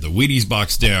 I had the Wheaties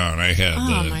box down. I had.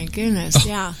 Oh my goodness!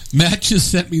 Yeah. Matt just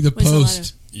sent me the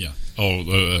post. Yeah.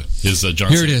 Oh, his Johnson.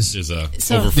 Here it is. Is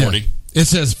over 40. Yeah. It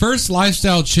says first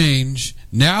lifestyle change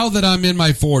Now that I'm in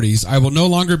my 40s, I will no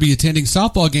longer be attending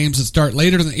softball games that start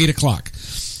later than 8 o'clock.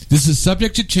 This is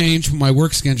subject to change when my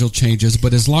work schedule changes,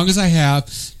 but as long as I have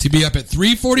to be up at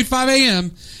 3:45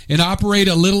 a.m. and operate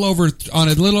a little over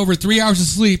 3 hours of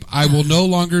sleep, I will no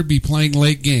longer be playing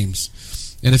late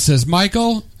games. And it says,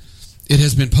 Michael, it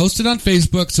has been posted on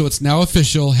Facebook, so it's now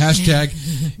official.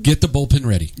 Hashtag get the bullpen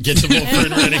ready. Get the bullpen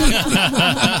ready.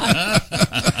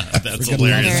 That's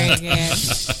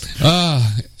hilarious. Very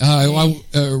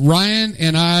good. Ryan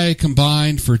and I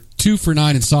combined for 2 for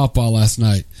 9 in softball last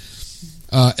night.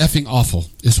 Effing awful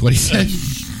is what he said.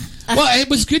 Well, it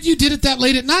was good you did it that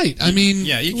late at night. I mean...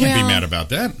 Yeah, you can't be mad about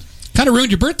that. Kind of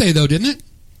ruined your birthday, though, didn't it?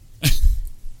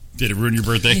 Did it ruin your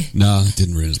birthday? No, it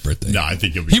didn't ruin his birthday. No, I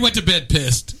think you'll be... He went to bed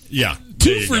pissed. Yeah.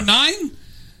 2 for 9?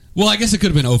 Well, I guess it could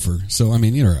have been over. So, I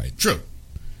mean, you're all right. True.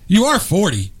 You are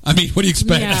 40. I mean, what do you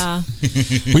expect? Yeah.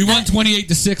 We won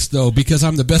 28-6, though, because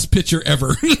I'm the best pitcher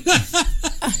ever.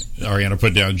 Ariana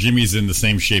put down, Jimmy's in the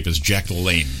same shape as Jack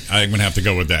LaLanne. I'm going to have to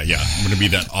go with that, yeah. I'm going to be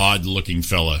that odd-looking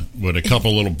fella with a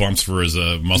couple little bumps for his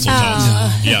muscle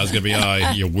tones. Yeah, it's going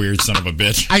to be, you weird son of a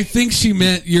bitch. I think she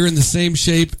meant you're in the same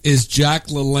shape as Jack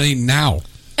LaLanne now.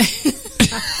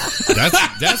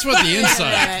 That's what the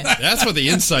inside. That's what the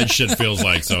inside shit feels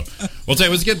like. So, we'll tell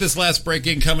you, let's get this last break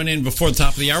in coming in before the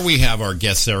top of the hour. We have our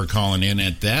guest Sarah calling in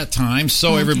at that time.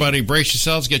 So everybody, brace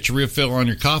yourselves, get your refill on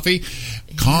your coffee,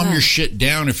 calm your shit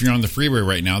down. If you're on the freeway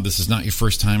right now, this is not your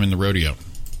first time in the rodeo.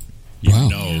 You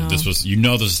know this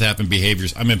has happened.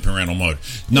 Behaviors. I'm in parental mode.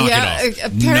 Knock it off.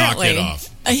 Apparently. Knock it off.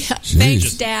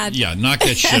 Thanks, Dad. Yeah, knock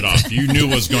that shit off. You knew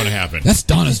what was going to happen. That's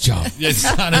Donna's job. It's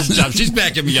Donna's job. She's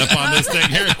backing me up on this thing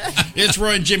here. It's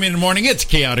Roy and Jimmy in the morning. It's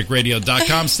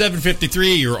chaoticradio.com.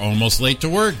 7:53. You're almost late to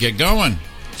work. Get going.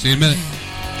 See you in a minute.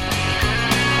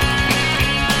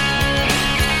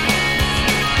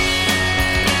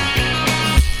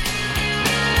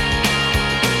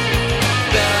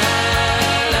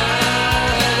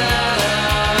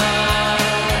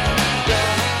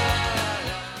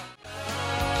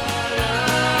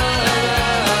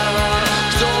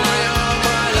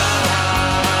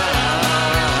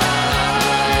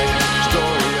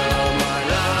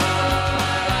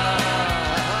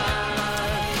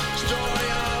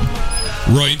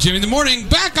 Roy and Jimmy in the morning,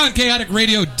 back on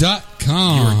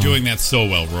chaoticradio.com. You are doing that so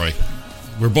well, Roy.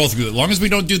 We're both good. As long as we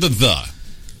don't do the.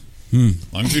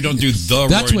 As long as we don't do the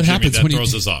That's Roy what and Jimmy, happens that when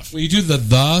throws you us off. When you do the,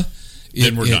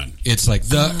 then we're done. It's like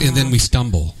and then we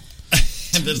stumble.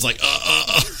 And then it's like,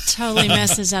 Totally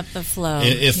messes up the flow.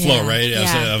 It flow, right?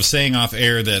 Yeah. I was saying off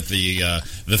air that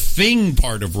the thing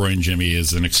part of Roy and Jimmy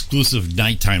is an exclusive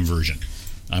nighttime version.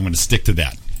 I'm going to stick to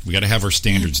that. We got to have our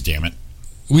standards, damn it.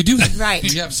 We do have, Right.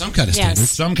 We have some kind of standards.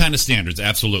 Some kind of standards,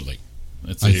 absolutely.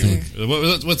 Let's I see.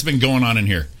 think. What's been going on in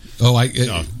here? In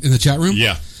the chat room?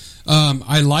 Yeah.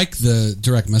 I like the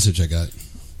direct message I got.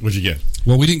 What'd you get?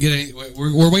 Well, we didn't get any.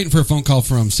 We're waiting for a phone call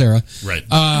from Sarah. Right.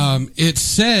 It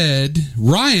said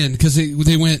Ryan, because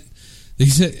they went. They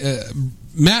said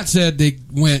Matt said they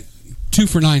went 2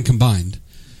 for 9 combined.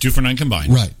 2 for 9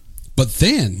 combined. Right. But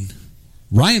then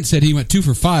Ryan said he went 2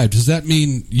 for 5. Does that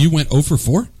mean you went 0 for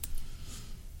 4?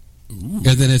 Ooh. And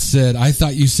then it said, I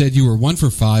thought you said you were 1 for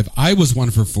 5. I was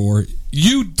 1 for 4.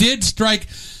 You did strike.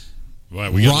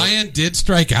 Well, Ryan did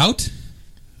strike out?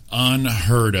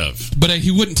 Unheard of. But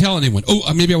he wouldn't tell anyone.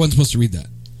 Oh, maybe I wasn't supposed to read that.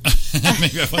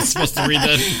 Maybe I wasn't supposed to read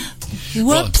that.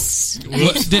 Whoops.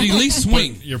 Well, did he at least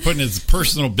swing? You're putting his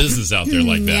personal business out there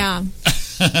like that. Yeah.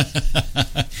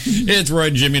 It's Roy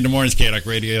and Jimmy in the mornings, Chaotic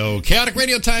Radio. Chaotic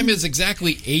Radio time is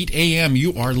exactly 8 a.m.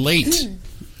 You are late.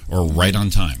 Or right on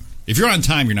time. If you're on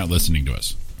time, you're not listening to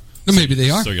us. No, maybe they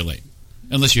are. So you're late.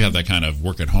 Unless you have that kind of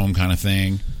work at home kind of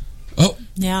thing. Oh.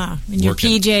 Yeah. In your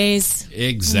PJs.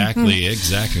 Exactly,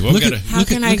 exactly. Well, How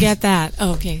can I get that?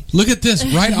 Oh, okay. Look at this.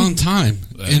 Right on time.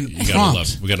 And you gotta prompt.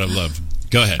 love. We got to love.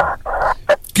 Go ahead.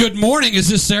 Good morning. Is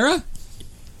this Sarah?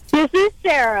 This is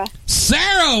Sarah.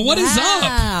 Sarah, what is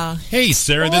up? Hey,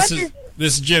 Sarah. This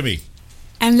is Jimmy.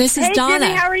 And this is Donna.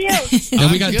 Jimmy, how are you?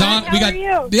 And we got Don. How are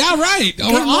you? Yeah, right.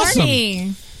 Oh, we're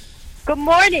awesome. Good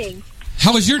morning.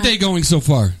 How is your day going so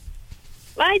far?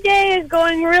 My day is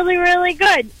going really, really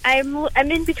good. I'm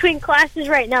in between classes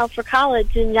right now for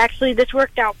college, and actually this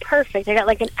worked out perfect. I got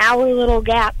like an hour little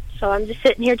gap, so I'm just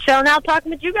sitting here chilling out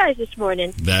talking with you guys this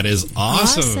morning. That is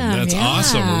awesome. That's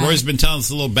awesome. Well, Roy's been telling us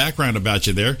a little background about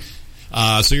you there.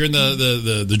 So you're in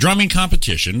the drumming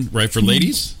competition, right, for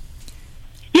ladies?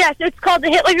 Yes, it's called the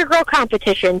Hit Like a Girl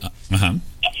competition.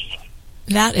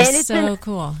 That is so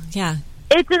cool. Yeah.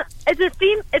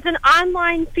 It's an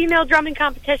online female drumming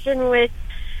competition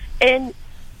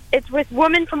it's with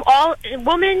women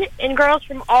and girls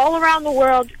from all around the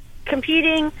world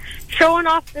competing, showing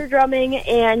off their drumming,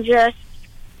 and just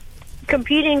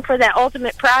competing for that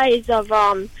ultimate prize of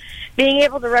being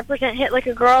able to represent Hit Like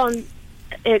a Girl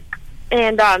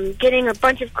and getting a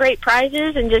bunch of great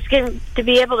prizes, and just getting to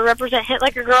be able to represent Hit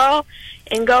Like a Girl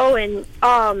and go and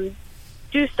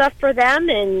do stuff for them.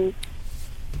 And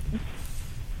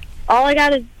all I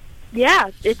got is,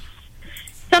 it's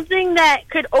something that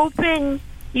could open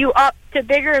you up to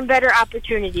bigger and better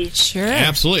opportunities. Sure.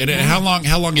 Absolutely. And how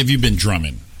long have you been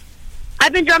drumming?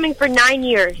 I've been drumming for 9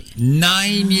 years.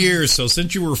 9 years. So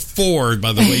since you were 4,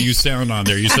 by the way you sound on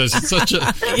there, you said it's such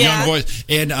a young voice.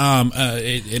 And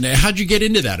how'd you get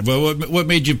into that? What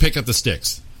made you pick up the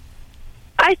sticks?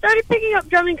 I started picking up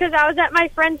drumming because I was at my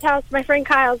friend's house, my friend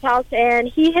Kyle's house, and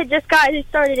he had just gotten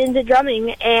started into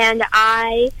drumming, and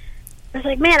I was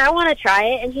like, man, I want to try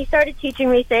it. And he started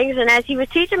teaching me things, and as he was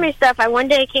teaching me stuff, I one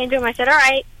day came to him, I said, all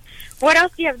right, what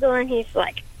else do you have to learn? He's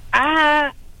like,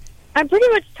 I'm pretty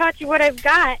much taught you what I've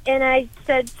got. And I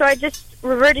said, so I just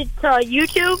reverted to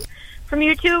YouTube. From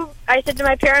YouTube, I said to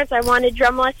my parents I wanted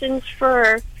drum lessons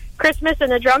for Christmas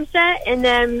and a drum set, and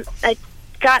then I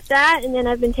got that, and then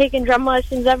I've been taking drum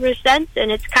lessons ever since,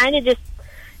 and it's kind of just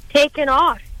taken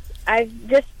off. I've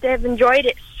just have enjoyed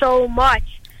it so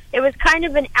much. It was kind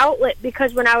of an outlet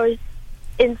because when I was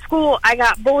in school, I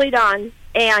got bullied on,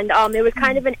 and it was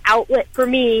kind of an outlet for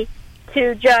me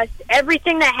to just,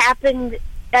 everything that happened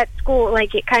at school,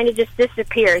 like, it kind of just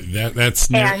disappeared. That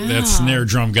snare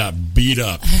drum got beat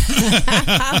up.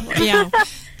 Yeah.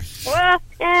 Well,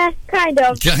 kind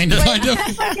of. Kind of.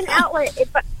 It's like an outlet.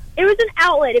 It was an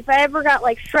outlet. If I ever got,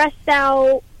 like, stressed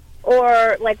out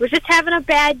or, like, was just having a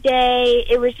bad day,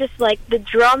 it was just, like, the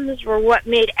drums were what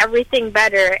made everything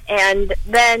better. And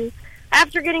then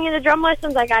after getting into drum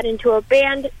lessons, I got into a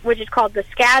band, which is called The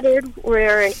Scattered.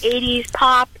 We're an 80s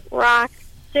pop, rock,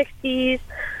 60s,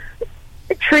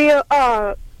 trio,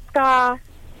 ska.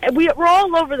 We're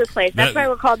all over the place. That's why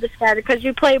we're called The Scattered, because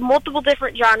we play multiple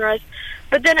different genres.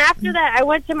 But then after that, I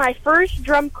went to my first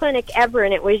drum clinic ever,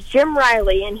 and it was Jim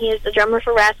Riley, and he is the drummer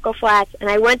for Rascal Flatts. And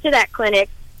I went to that clinic,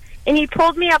 and he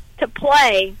pulled me up to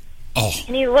play. Oh.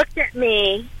 And he looked at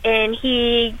me, and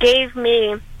he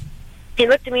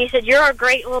looked at me, he said, you're a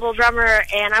great little drummer,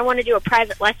 and I want to do a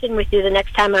private lesson with you the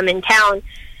next time I'm in town.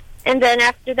 And then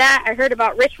after that, I heard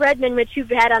about Rich Redmond, which you've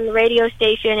had on the radio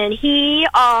station, and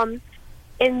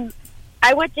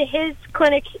I went to his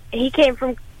clinic. He came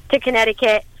to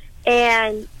Connecticut,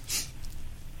 and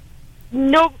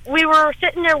we were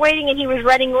sitting there waiting, and he was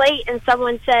running late, and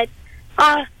someone said,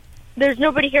 there's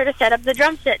nobody here to set up the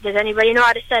drum set. Does anybody know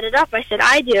how to set it up? I said,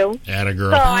 I do. Atta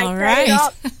girl. So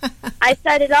I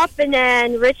set it up, and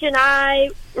then Rich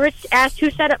asked who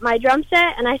set up my drum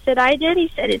set, and I said, I did. He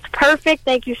said, it's perfect.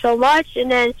 Thank you so much. And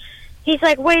then he's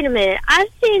like, wait a minute. I've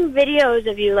seen videos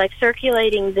of you, like,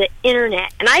 circulating the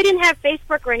internet, and I didn't have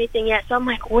Facebook or anything yet, so I'm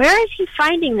like, where is he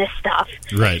finding this stuff?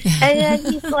 Right. And then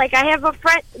he's like, I have a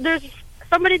friend. There's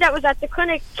somebody that was at the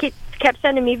clinic kept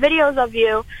sending me videos of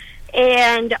you,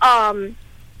 and I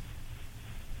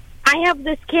have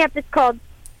this camp. It's called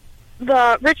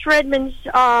the Rich Redmond's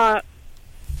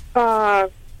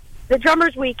the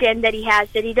Drummers Weekend that he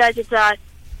does. It's a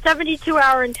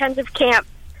 72-hour intensive camp.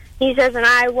 He says, and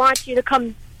I want you to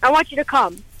come.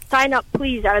 Sign up,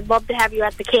 please. I would love to have you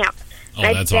at the camp. Oh,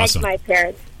 and that's I begged awesome.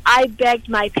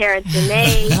 my parents. And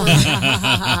they...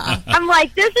 I'm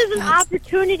like, this is an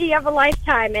opportunity of a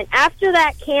lifetime. And after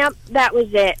that camp, that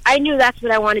was it. I knew that's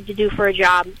what I wanted to do for a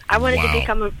job. I wanted to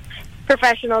become a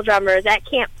professional drummer. That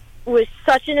camp was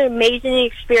such an amazing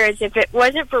experience. If it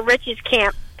wasn't for Rich's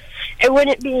camp, it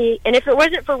wouldn't be. And if it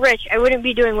wasn't for Rich, I wouldn't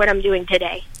be doing what I'm doing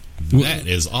today. That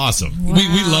is awesome.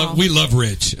 Wow. We love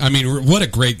Rich. I mean, what a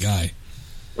great guy.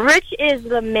 Rich is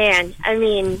the man. I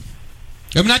mean,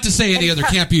 I'm not to say any other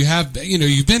camp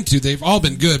you've been to, they've all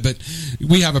been good, but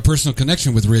we have a personal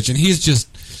connection with Rich, and he's so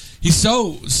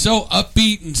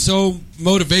upbeat and so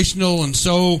motivational, and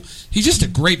he's just a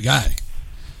great guy.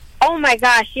 Oh my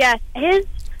gosh, yes.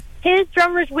 His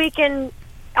Drummers Weekend,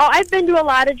 I've been to a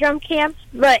lot of drum camps,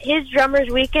 but his Drummers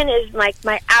Weekend is like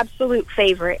my absolute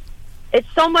favorite. It's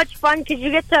so much fun because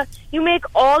you make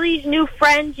all these new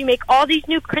friends, you make all these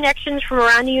new connections from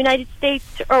around the United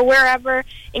States or wherever,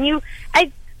 and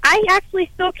I actually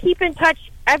still keep in touch.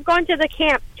 I've gone to the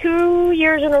camp 2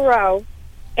 years in a row,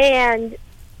 and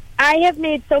I have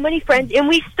made so many friends, and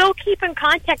we still keep in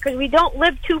contact because we don't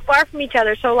live too far from each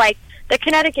other. So, like, the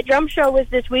Connecticut Drum Show was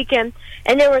this weekend,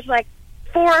 and there was, like,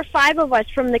 4 or 5 of us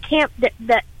from the camp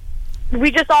that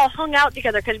we just all hung out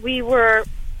together because we're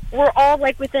all,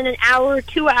 like, within an hour,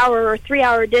 2 hour, or 3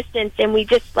 hour distance, and we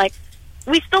just, like,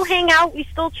 we still hang out, we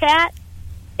still chat,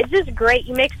 it's just great.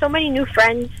 You make so many new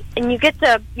friends, and you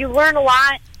learn a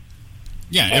lot.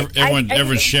 Yeah,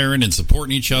 everyone's sharing and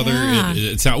supporting each other.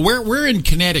 Yeah. Where in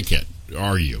Connecticut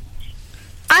are you?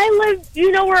 I live,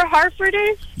 you know where Hartford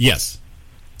is? Yes.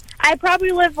 I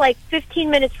probably live like 15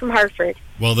 minutes from Hartford.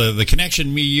 Well, the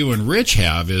connection me, you, and Rich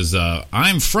have is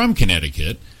I'm from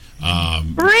Connecticut.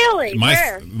 Really?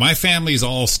 Where? My family's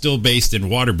all still based in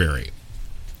Waterbury.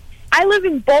 I live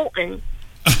in Bolton.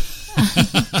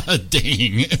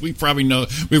 Dang, we probably know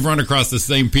we've run across the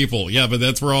same people. Yeah, but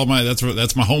that's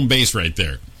my home base right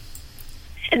there.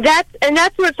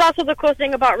 That's what's also the cool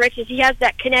thing about Rich is he has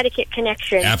that Connecticut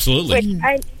connection. Absolutely.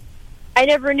 Which I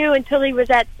never knew until we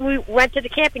went to the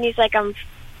camp and he's like, I'm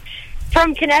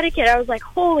from Connecticut. I was like,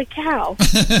 holy cow.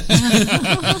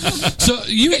 So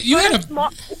you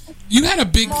had a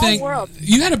big thing. World.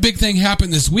 You had a big thing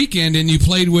happen this weekend, and you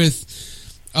played with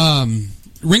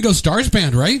Ringo Starr's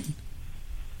band, right?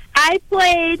 I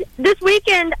played this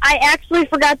weekend. I actually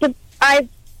I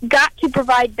got to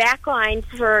provide backlines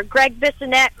for Greg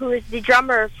Bissonette, who is the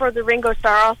drummer for the Ringo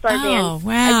Starr All-Star Band. Oh,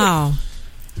 wow.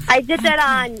 I did that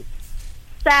on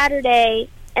Saturday,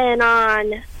 and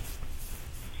on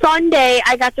Sunday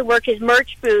I got to work his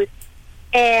merch booth.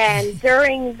 And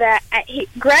during that,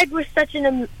 Greg was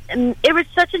it was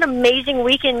such an amazing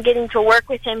weekend getting to work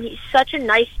with him. He's such a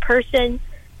nice person.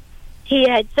 He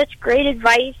had such great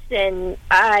advice, and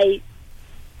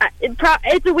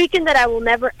it's a weekend that I will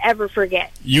never ever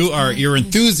forget. Your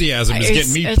enthusiasm is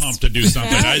getting me pumped to do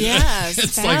something.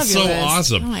 It's like so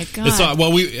awesome. Oh my god!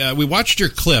 Well, we watched your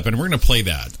clip, and we're going to play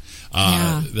that.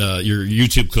 Your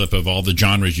YouTube clip of all the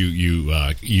genres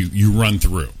you run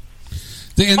through.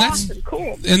 And awesome,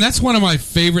 cool. And that's one of my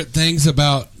favorite things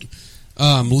about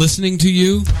listening to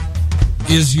you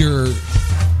is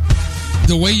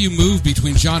the way you move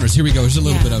between genres. Here we go. Here's a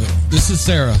little bit of it. This is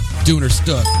Sara doing her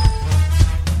stuff.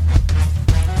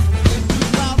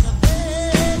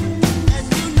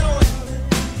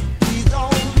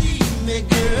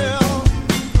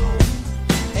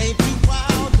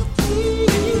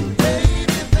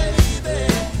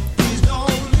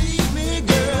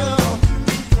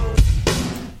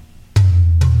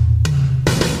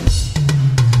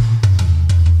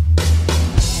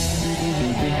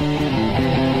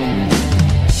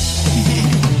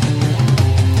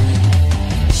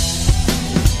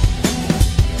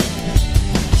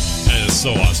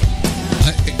 So awesome.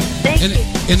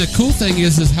 And the cool thing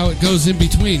is how it goes in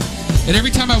between. And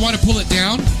every time I want to pull it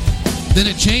down, then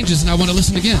it changes and I want to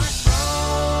listen again.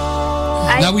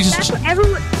 Now we just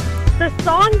the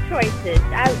song choices.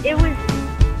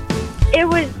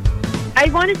 I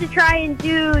wanted to try and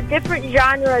do different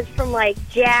genres from like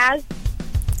jazz,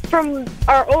 from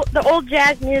the old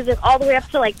jazz music all the way up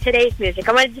to like today's music.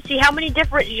 I wanted to see how many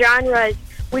different genres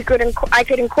I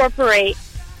could incorporate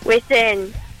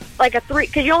within like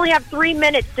because you only have 3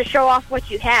 minutes to show off what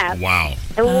you have. Wow.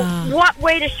 And what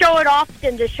way to show it off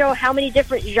than to show how many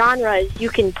different genres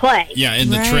you can play. Yeah,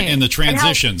 and the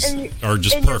transitions are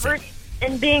just perfect.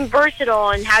 And being versatile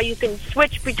and how you can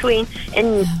switch between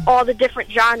and all the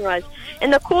different genres.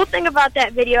 And the cool thing about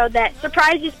that video that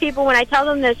surprises people when I tell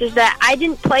them this is that I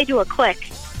didn't play to a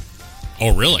click.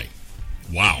 Oh, really?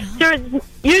 Wow. So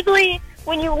usually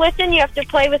when you listen, you have to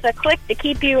play with a click to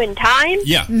keep you in time.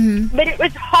 Yeah. Mm-hmm. But it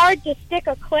was hard to stick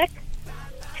a click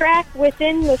track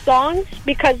within the songs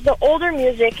because the older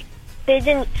music, they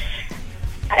didn't...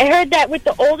 I heard that with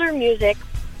the older music,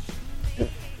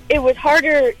 it was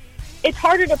harder... It's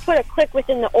harder to put a click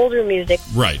within the older music.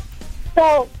 Right.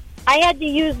 So I had to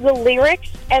use the lyrics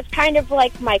as kind of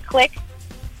like my click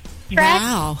track.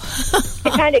 Wow. To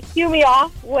kind of cue me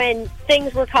off when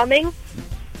things were coming.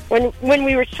 When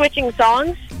we were switching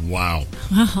songs. Wow.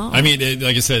 I mean,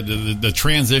 like I said, the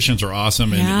transitions are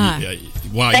awesome. Yeah. And,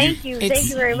 wow. Thank you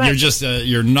very much. You're just,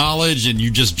 your knowledge and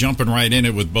you just jumping right in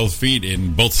it with both feet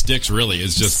and both sticks, really.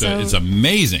 It's just, it's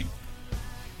amazing.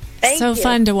 Thank you.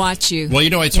 Fun to watch you.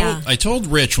 Well, I told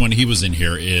Rich when he was in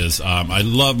here is I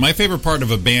love, my favorite part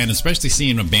of a band, especially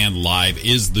seeing a band live,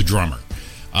 is the drummer.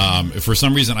 For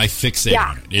some reason, I fixate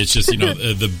on it. It's just,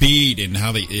 the beat and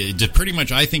how pretty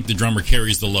much, I think the drummer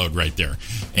carries the load right there.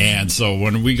 And so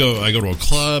when I go to a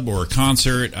club or a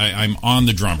concert, I'm on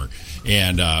the drummer.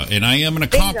 And I am an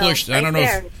accomplished, I don't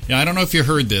know if you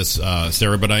heard this,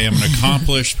 Sara, but I am an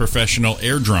accomplished professional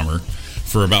air drummer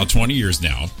for about 20 years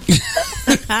now.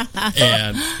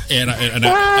 and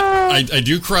I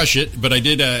do crush it, but I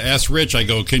did ask Rich, I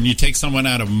go, can you take someone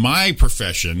out of my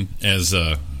profession as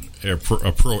a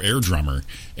pro air drummer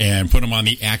and put him on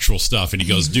the actual stuff? And he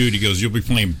goes, you'll be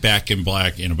playing Back in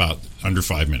Black in about under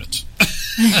 5 minutes.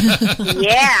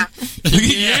 Yeah.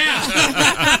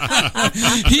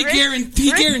 He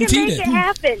guaranteed Rich can make it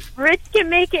happen. Rich can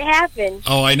make it happen.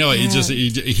 Oh, I know.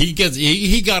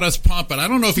 He got us pumped, but I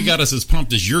don't know if he got us as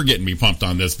pumped as you're getting me pumped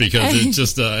on this, because it's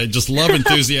just I just love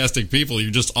enthusiastic people.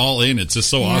 You're just all in. It's just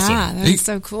so awesome. Yeah, that's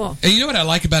so cool. And you know what I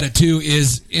like about it too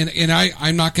is, and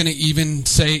I'm not going to even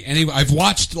say any. I've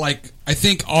watched I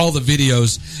think all the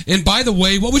videos. And by the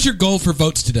way, what was your goal for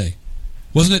votes today?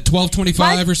 Wasn't it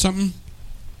 1225 or something?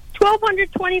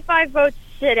 1,225 votes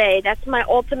today. That's my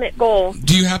ultimate goal.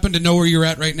 Do you happen to know where you're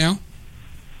at right now?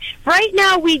 Right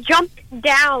now, we jumped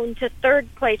down to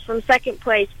third place from second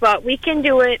place, but we can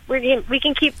do it. We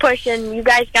can keep pushing. You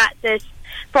guys got this.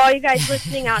 For all you guys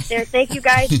listening out there, thank you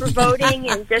guys for voting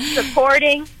and just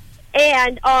supporting.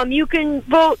 And you can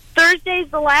vote. Thursday's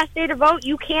the last day to vote.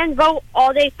 You can vote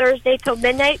all day Thursday till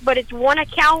midnight, but it's one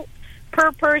account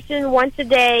per person, once a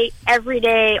day, every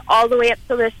day, all the way up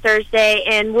to this Thursday.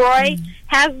 And Roy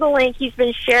has the link. He's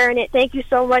been sharing it. Thank you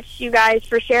so much, you guys,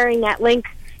 for sharing that link.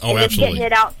 Oh, and absolutely.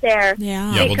 Getting it out there.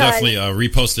 Yeah, we'll definitely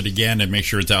repost it again and make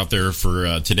sure it's out there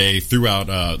for today throughout,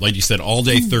 like you said, all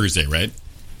day Thursday, right?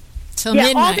 Till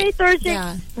midnight. All day Thursday,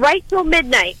 right till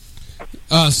midnight.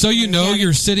 So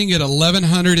you're sitting at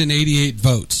 1,188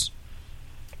 votes.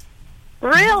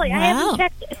 Really? Wow. I haven't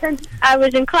checked since I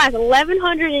was in class.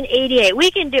 1,188. We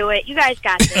can do it. You guys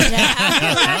got this.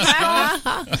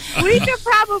 We could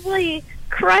probably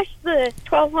crush the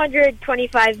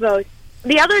 1,225 votes.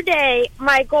 The other day,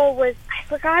 my goal was, I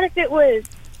forgot if it was,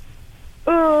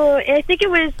 I think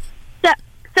it was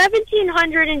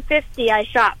 1,750 I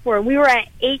shot for. We were at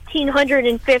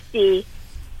 1,850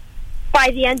 by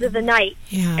the end of the night.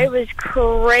 Yeah. It was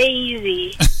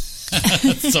crazy.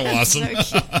 That's so awesome.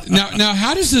 Now,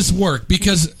 how does this work?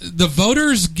 Because the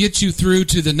voters get you through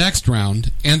to the next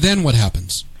round, and then what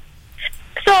happens?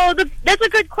 So that's a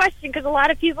good question, because a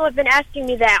lot of people have been asking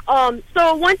me that.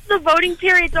 So once the voting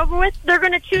period's over with, they're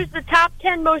going to choose the top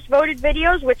 10 most voted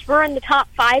videos, which we're in the top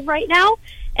 5 right now,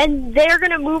 and they're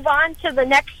going to move on to the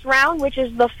next round, which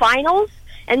is the finals.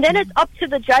 And then it's up to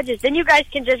the judges. Then you guys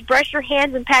can just brush your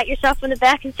hands and pat yourself on the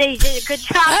back and say you did a good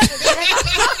job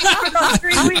for those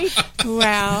 3 weeks.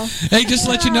 Wow. Hey, just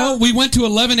to let you know, we went to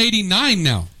 1189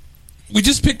 now. We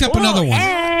just picked up another one.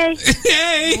 Hey.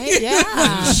 Hey,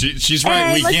 yeah. She's right.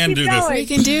 Hey, We let's can keep do going. this. We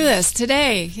can do this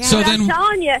today. Yeah. So But then, I'm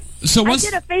telling you, so I once,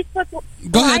 did a Facebook Go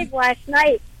Live ahead. last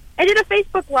night.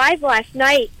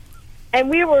 And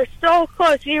we were so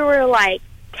close. We were like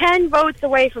 10 votes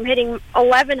away from hitting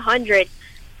 1,100.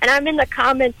 And I'm in the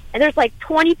comments, and there's like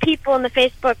 20 people in the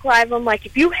Facebook Live. I'm like,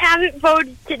 if you haven't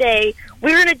voted today,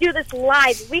 we're going to do this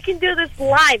live. We can do this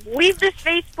live. Leave this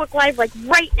Facebook Live like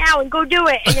right now and go do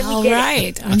it. And then we All did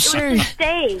right. it. I'm sure. It was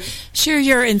insane. Sure,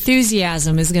 your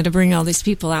enthusiasm is going to bring all these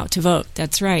people out to vote.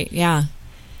 That's right. Yeah.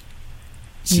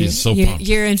 She's so pumped.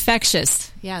 You're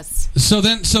infectious. Yes. so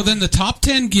then the top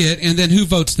 10 get, and then who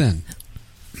votes then?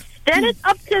 Then it's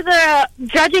up to the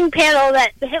judging panel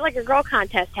that the Hit Like a Girl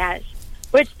contest has,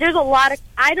 which there's a lot of,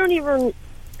 I've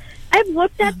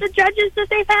looked at the judges that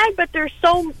they've had, but there's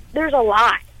a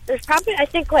lot. There's probably, I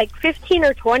think, like 15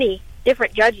 or 20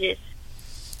 different judges.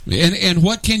 And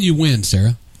what can you win,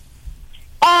 Sarah?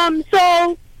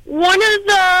 So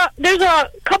there's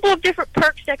a couple of different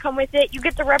perks that come with it. You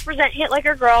get to represent Hit Like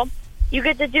a Girl. You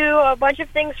get to do a bunch of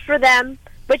things for them,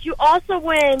 but you also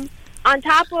win, on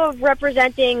top of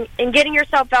representing and getting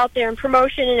yourself out there and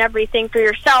promotion and everything for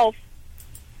yourself,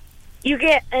 you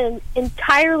get an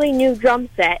entirely new drum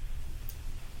set.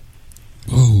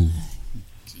 Oh.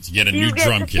 You get a new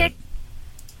drum kit.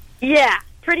 Yeah,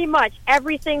 pretty much.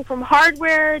 Everything from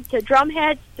hardware to drum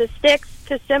heads to sticks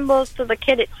to cymbals to the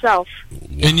kit itself.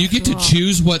 And you get to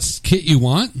choose what kit you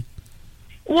want?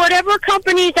 Whatever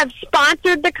companies have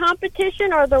sponsored the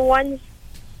competition are the ones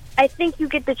I think you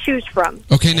get to choose from.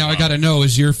 Okay, now I got to know,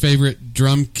 is your favorite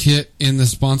drum kit in the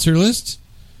sponsor list?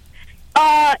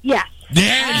 Yes.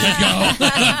 There you go.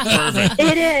 Perfect.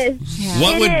 It is. Yeah.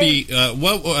 What would be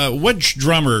which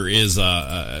drummer is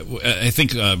I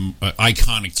think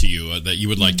iconic to you that you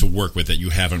would like to work with that you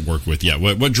haven't worked with yet?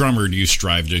 What drummer do you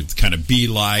strive to kind of be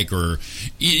like, or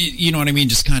you know what I mean?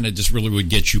 Just really would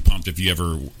get you pumped if you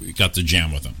ever got to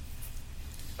jam with them.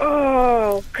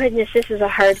 Oh, goodness, this is a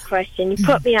hard question. You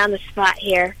put me on the spot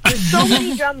here. There's so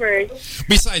many drummers.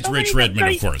 Besides Rich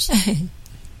Redmond, of course.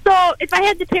 So if I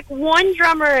had to pick one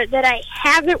drummer that I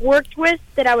haven't worked with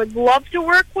that I would love to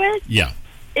work with, Yeah.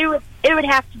 it would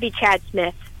have to be Chad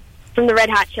Smith from the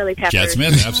Red Hot Chili Peppers. Chad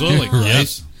Smith, absolutely. Right.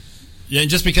 Yes. Yeah, and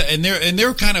just because, and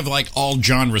they're kind of like all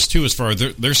genres too, as far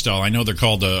as their style. I know they're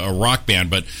called a rock band,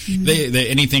 but they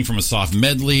anything from a soft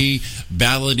medley,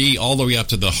 ballady, all the way up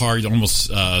to the hard, almost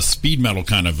speed metal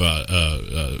kind of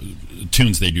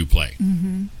tunes they do play.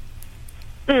 Mm-hmm.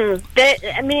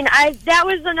 That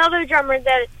was another drummer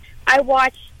that I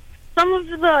watched. Some of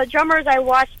the drummers I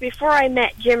watched before I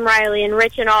met Jim Riley and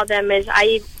Rich and all them is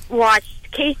I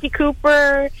watched Casey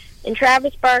Cooper and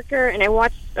Travis Barker, and I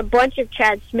watched a bunch of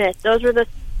Chad Smith. Those were the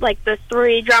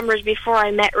three drummers before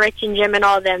I met Rich and Jim and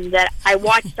all them that I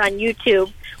watched on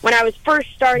YouTube when I was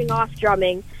first starting off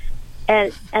drumming.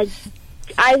 And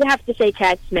I would have to say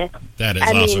Chad Smith. That is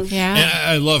awesome. Yeah. And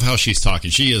I love how she's talking.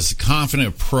 She is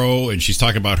confident pro, and she's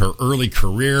talking about her early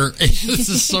career. This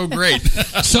is so great.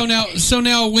 So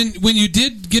now, when you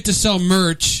did get to sell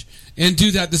merch and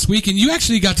do that this weekend, you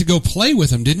actually got to go play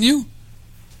with them, didn't you?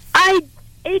 I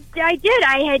did.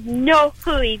 I had no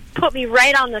clue. He put me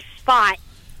right on the spot.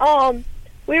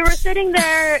 We were sitting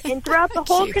there, and throughout the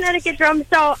whole Connecticut drum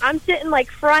show, I'm sitting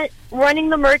front, running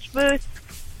the merch booth,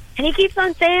 and he keeps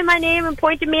on saying my name and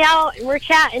pointing me out, and we're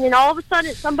chatting, and all of a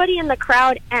sudden, somebody in the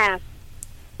crowd asked,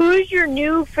 "Who's your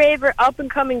new favorite up and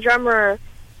coming drummer?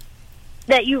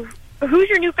 Who's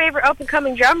your new favorite up and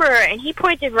coming drummer?" And he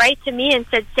pointed right to me and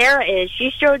said, "Sara is."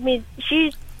 She showed me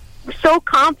she's so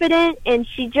confident, and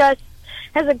she just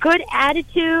has a good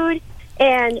attitude,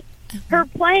 and her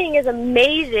playing is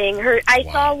amazing. I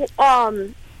saw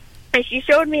and she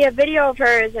showed me a video of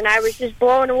hers, and I was just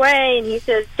blown away. And he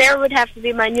says, "Sara would have to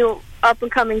be my new up and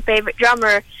coming favorite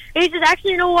drummer." And he says,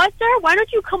 "Actually, you know what, Sara? Why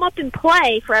don't you come up and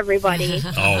play for everybody?"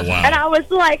 Oh wow! And I was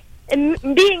like, and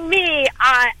being me,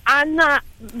 I'm not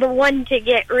the one to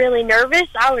get really nervous.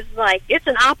 I was like, it's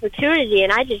an opportunity,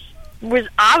 and I was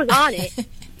on it.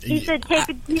 He said,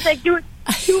 he's like, do a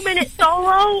 2-minute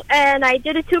solo, and I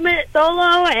did a 2-minute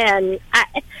solo, and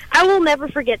I will never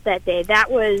forget that day. That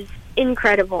was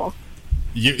incredible.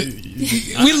 We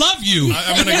love you.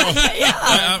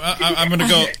 I'm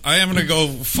gonna go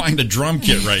find a drum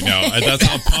kit right now. That's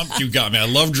how pumped you got me. I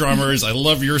love drummers. I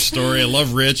love your story. I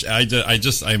love Rich.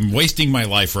 I'm wasting my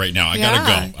life right now. I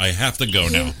gotta go. I have to go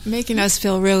now. Making us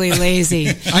feel really lazy.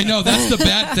 I know that's the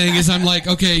bad thing. Is I'm like,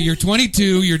 okay, you're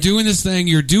 22. You're doing this thing.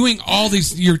 You're doing all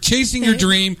these. You're chasing your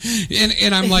dream,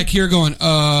 and I'm like here going,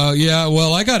 yeah.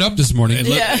 Well, I got up this morning,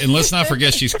 and let's not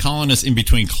forget she's calling us in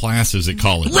between classes at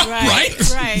college, right?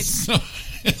 Right.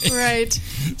 Right.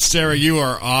 Sara, you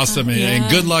are awesome, and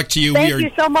good luck to you. Thank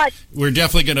you so much. We're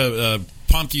definitely going to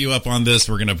pump you up on this.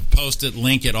 We're going to post it,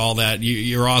 link it, all that.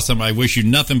 You're awesome. I wish you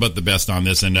nothing but the best on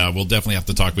this, and we'll definitely have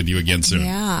to talk with you again soon.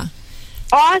 Yeah.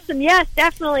 Awesome. Yes,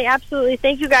 definitely. Absolutely.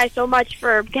 Thank you guys so much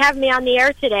for having me on the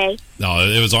air today. No,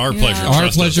 it was our pleasure. Our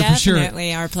pleasure for sure.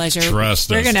 Definitely our pleasure.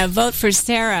 Trust us. We're going to vote for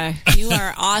Sara. You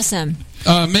are awesome.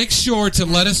 Make sure to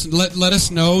let us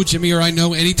know, Jimmy or I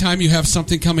know, anytime you have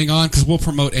something coming on, because we'll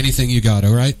promote anything you got.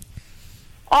 All right.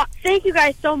 Thank you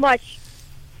guys so much.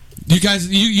 You guys,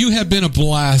 you have been a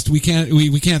blast. We can't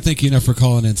thank you enough for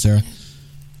calling in, Sara.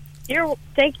 You're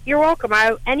welcome.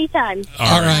 Anytime.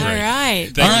 All right. All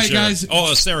right. All right, guys.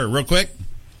 Oh, Sara, real quick.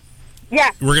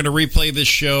 Yeah. We're going to replay this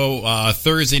show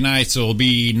Thursday night, so it'll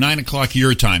be 9 o'clock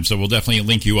your time. So we'll definitely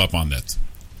link you up on that.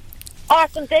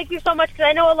 Awesome. Thank you so much, because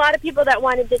I know a lot of people that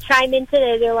wanted to chime in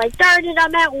today. They're like, darn it,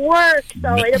 I'm at work.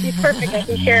 So it'll be perfect. I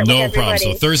can share it with everybody. No problem.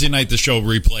 So Thursday night, the show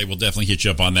replay, we'll definitely hit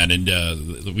you up on that. And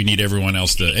we need everyone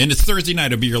else to. And it's Thursday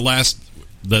night. It'll be your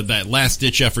that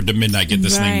last-ditch effort to midnight get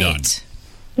this thing done.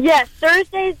 Yes,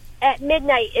 Thursdays at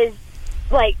midnight is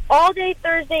all day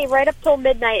Thursday right up till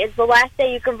midnight is the last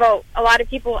day you can vote. A lot of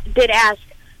people did ask,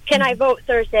 can I vote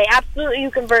Thursday? Absolutely, you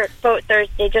can vote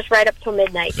Thursday, just right up till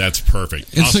midnight. That's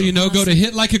perfect. And so go to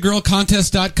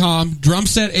hitlikeagirlcontest.com, drum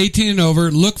set 18 and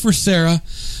over, look for Sara,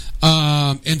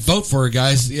 and vote for her,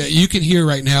 guys. You can hear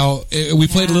right now, we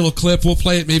played a little clip, we'll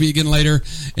play it maybe again later,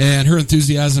 and her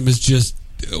enthusiasm is just,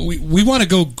 we want to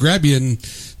go grab you and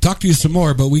talk to you some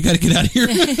more, but we got to get out of here.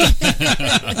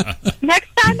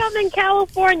 Next time I'm in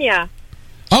California.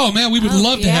 Oh, man, we would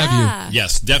love to have you.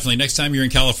 Yes, definitely. Next time you're in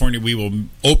California, we will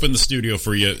open the studio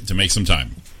for you to make some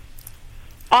time.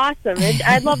 Awesome.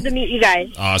 I'd love to meet you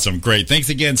guys. Awesome. Great. Thanks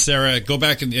again, Sara. Go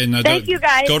back and thank you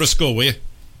guys. Go to school, will you?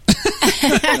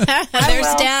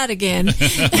 There's Dad again.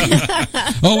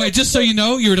 Oh, wait, just so you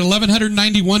know, you're at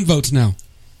 1,191 votes now.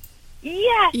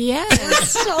 Yes.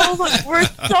 Yes. We're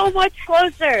so much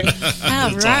closer.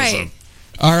 All right. Awesome.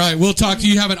 All right, we'll talk to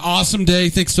you. Have an awesome day.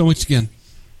 Thanks so much again.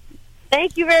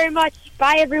 Thank you very much.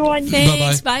 Bye, everyone.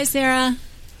 Thanks. Bye, Sara.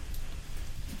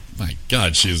 My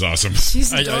God, she is awesome.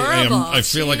 She's adorable. I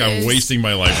feel like I'm wasting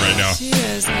my life right now. She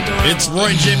is adorable. It's Roy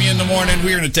and Jimmy in the morning.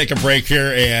 We're going to take a break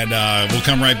here, and we'll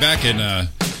come right back and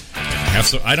have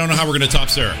some. I don't know how we're going to top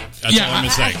Sarah. That's all I'm going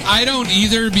to say. I don't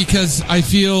either because I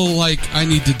feel like I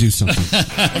need to do something.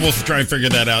 We'll try and figure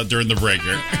that out during the break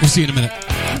here. We'll see you in a minute.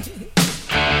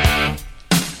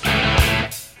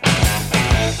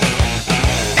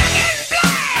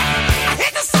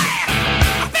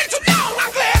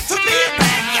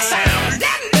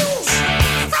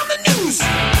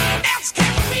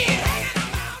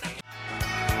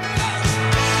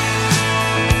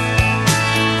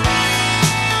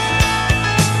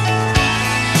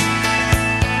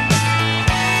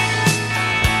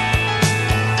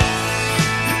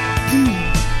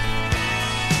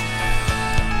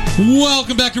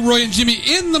 Welcome back to Roy and Jimmy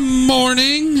in the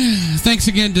morning. Thanks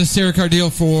again to Sara Cardile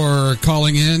for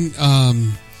calling in.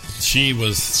 She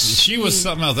was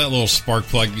something else. That little spark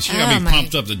plug. She got me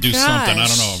pumped up to do something. I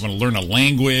don't know. I'm going to learn a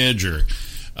language or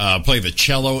play the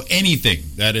cello. Anything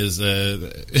that is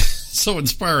so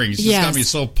inspiring. She just got me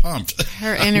so pumped.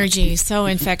 Her energy so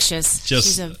infectious.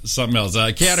 Just something else.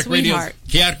 Chaotic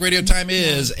Radio time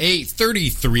is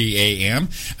 8:33 a.m.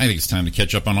 I think it's time to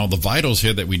catch up on all the vitals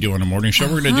here that we do on the morning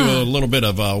show. We're going to do a little bit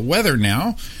of weather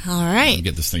now. All right. We'll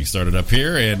get this thing started up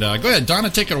here. And go ahead, Donna,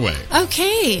 take it away.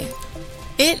 Okay.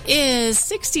 It is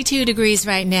 62 degrees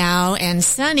right now and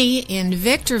sunny in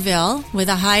Victorville with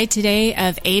a high today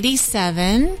of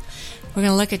 87. We're going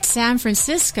to look at San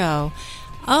Francisco.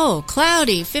 Oh,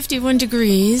 cloudy, 51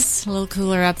 degrees, a little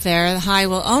cooler up there. The high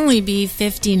will only be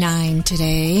 59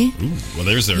 today. Ooh, well,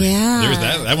 there's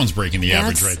that one's breaking the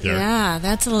average right there. Yeah,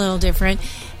 that's a little different.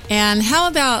 And how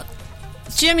about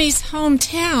Jimmy's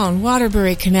hometown,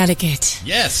 Waterbury, Connecticut?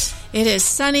 Yes. It is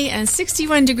sunny and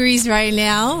 61 degrees right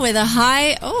now with a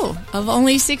high, of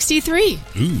only 63.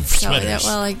 Ooh, sweaters.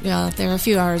 So, they're a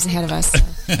few hours ahead of us. So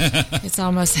it's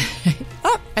almost,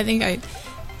 I think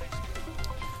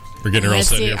we're getting her all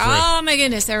set here for it. Oh, my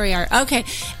goodness. There we are. Okay.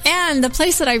 And the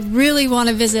place that I really want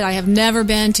to visit, I have never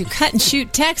been to, Cut and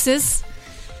Shoot, Texas.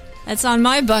 That's on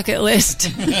my bucket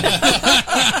list.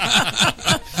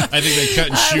 I think they cut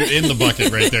and shoot in the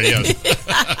bucket right there, yes.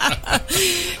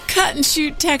 Cut and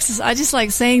Shoot, Texas. I just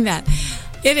like saying that.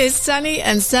 It is sunny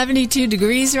and 72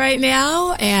 degrees right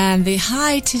now, and the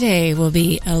high today will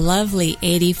be a lovely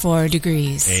 84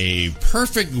 degrees. A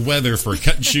perfect weather for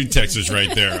Cut and Shoot, Texas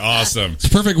right there. Awesome. It's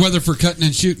perfect weather for cutting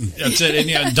and shooting. That's it. And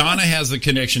yeah, Donna has the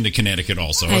connection to Connecticut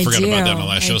also. I forgot about that on the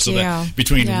last show. So that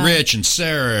between Rich and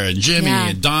Sarah and Jimmy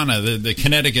and Donna, the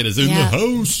Connecticut is in the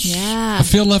house. Yeah. I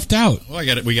feel left out. Well,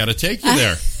 we got to take you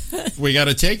there. We got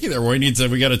to take you there.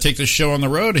 We got to take this show on the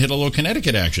road and hit a little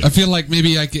Connecticut action. I feel like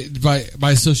maybe I could, by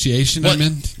association, I'm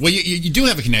in. Well, you do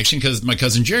have a connection because my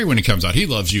cousin Jerry, when he comes out, he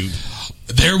loves you.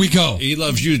 There we go. He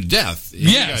loves you to death.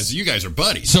 Yes. You guys are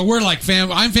buddies. So we're like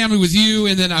I'm family with you,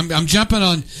 and then I'm jumping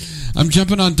on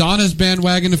Donna's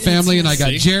bandwagon of family, and I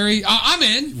got Jerry. I'm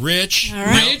in. Rich,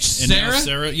 right. and Sarah.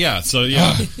 Sarah. Yeah. So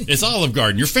it's Olive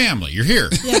Garden. Your family. You're here.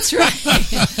 That's right.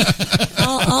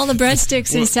 all the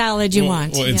breadsticks and salad you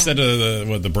want. Well, instead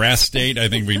of the brass state, I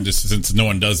think we can just, since no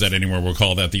one does that anymore, we'll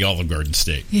call that the Olive Garden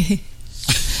state. The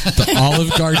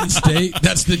Olive Garden state.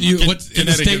 That's the new. What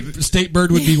the state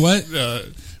bird would be? What? A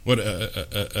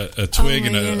twig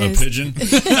and a pigeon.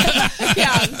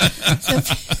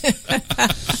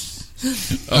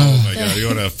 Oh my God! You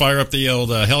want to fire up the old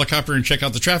helicopter and check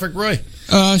out the traffic, Roy?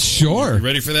 Sure. You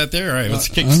ready for that? There. All right. Let's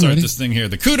kickstart this thing here.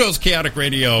 The Kudos Chaotic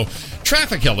Radio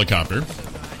traffic helicopter.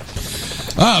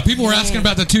 People were asking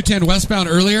about the 210 westbound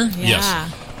earlier. Yeah. Yes.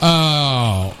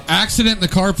 Oh, accident in the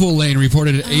carpool lane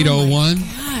reported at 8:01.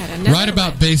 Right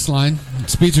about baseline.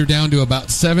 Speeds are down to about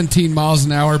 17 miles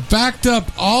an hour. Backed up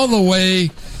all the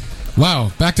way.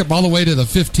 Wow, backed up all the way to the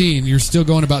 15. You're still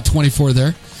going about 24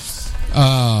 there.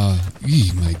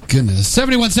 My goodness.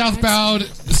 71 southbound,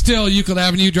 still Euclid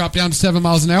Avenue, dropped down to 7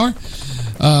 miles an hour.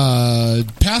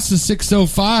 Past the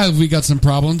 605, we got some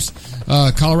problems.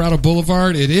 Colorado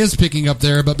Boulevard, it is picking up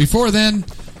there, but before then,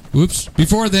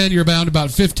 you're bound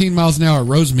about 15 miles an hour at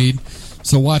Rosemead,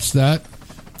 so watch that.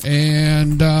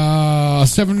 And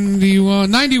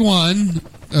 91,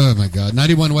 oh my God,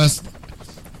 91 west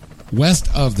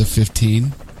of the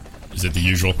 15. Is it the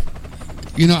usual?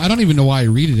 I don't even know why I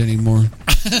read it anymore.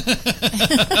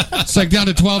 It's like down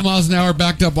to 12 miles an hour,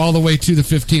 backed up all the way to the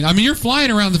 15. I mean, you're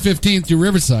flying around the 15 through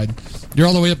Riverside. You're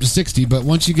all the way up to 60, but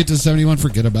once you get to 71,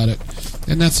 forget about it.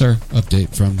 And that's our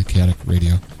update from the Chaotic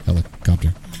Radio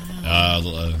helicopter. A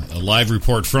live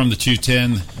report from the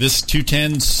 210. This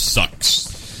 210 sucks.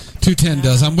 210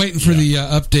 does. I'm waiting for the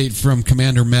update from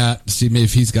Commander Matt to see maybe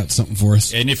if he's got something for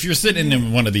us. And if you're sitting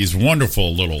in one of these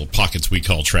wonderful little pockets we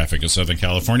call traffic in Southern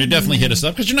California, definitely hit us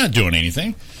up because you're not doing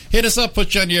anything. Hit us up,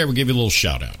 put you on the air, we'll give you a little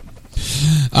shout out.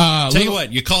 Tell you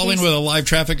what, you call in with a live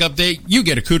traffic update, you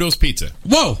get a Kudos Pizza.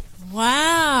 Whoa!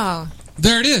 Wow.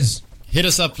 There it is. Hit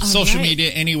us up, social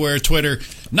media, anywhere, Twitter,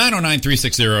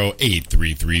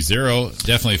 909-360-8330.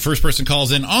 Definitely, first person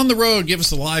calls in on the road, give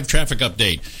us a live traffic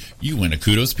update. You win a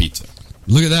Kudos Pizza.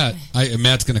 Look at that.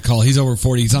 Matt's going to call. He's over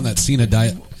 40. He's on that Cena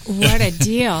diet. What a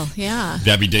deal. Yeah.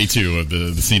 That'd be day 2 of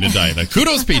the Cena diet. A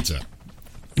Kudos Pizza.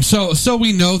 So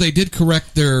we know they did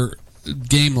correct their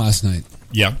game last night.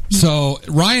 Yeah. So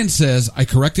Ryan says, I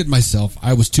corrected myself.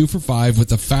 I was 2 for 5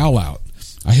 with a foul out.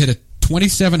 I hit a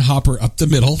 27 hopper up the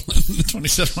middle.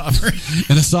 27 hopper.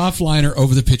 And a soft liner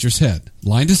over the pitcher's head.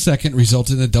 Line to second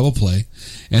resulted in a double play.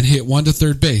 And hit 1 to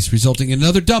third base, resulting in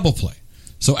another double play.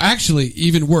 So actually,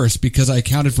 even worse, because I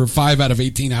accounted for 5 out of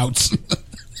 18 outs.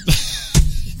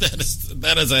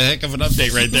 That is a heck of an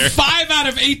update right there. 5 out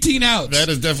of 18 outs. That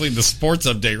is definitely the sports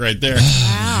update right there.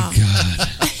 Oh, my God.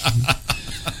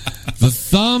 The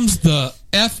thumbs the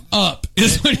F up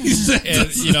is what he said.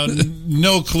 And,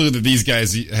 no clue that these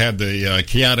guys had the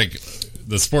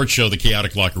the sports show, the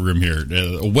chaotic locker room here.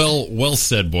 Well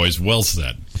said, boys. Well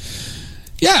said.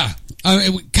 Yeah.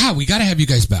 God, we got to have you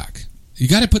guys back. You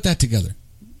got to put that together.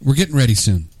 We're getting ready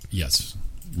soon. Yes.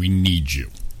 We need you.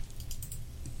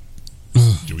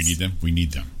 Do we need them? We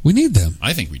need them. We need them.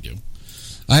 I think we do.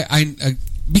 I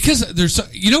because there's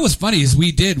what's funny is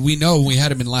we know when we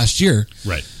had him in last year.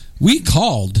 Right. We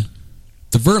called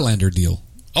the Verlander deal.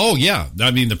 Oh, yeah.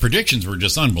 I mean, the predictions were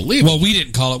just unbelievable. Well, we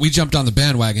didn't call it. We jumped on the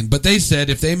bandwagon. But they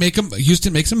said if they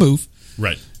Houston makes a move,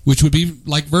 right, which would be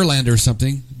like Verlander or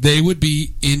something, they would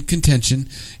be in contention.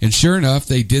 And sure enough,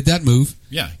 they did that move.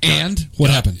 Yeah. And what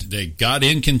happened? They got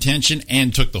in contention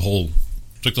and took the whole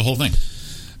thing. Took the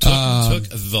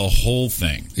whole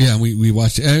thing. Yeah, we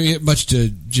watched it, much to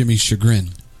Jimmy's chagrin.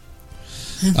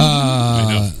 I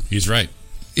know. He's right.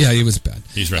 Yeah, he was bad.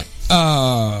 He's right.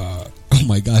 Oh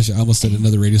my gosh, I almost said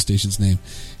another radio station's name.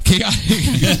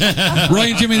 Roy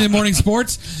and Jimmy in the Morning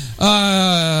Sports.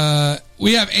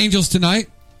 We have Angels tonight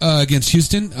against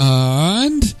Houston,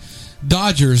 and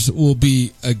Dodgers will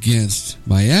be against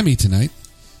Miami tonight.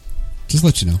 Just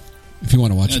let you know if you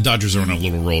want to watch it. Dodgers are on a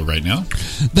little roll right now.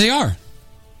 They are.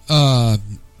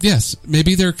 Yes,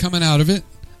 maybe they're coming out of it.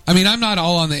 I mean, I'm not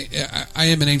all on the... I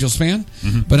am an Angels fan,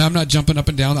 but I'm not jumping up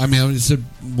and down. I mean, it's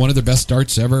one of their best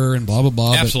starts ever and blah, blah,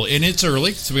 blah. Absolutely. And it's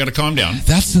early, so we got to calm down.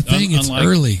 That's the thing. It's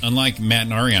early. Unlike Matt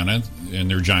and Ariana and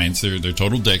their Giants, they're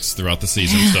total dicks throughout the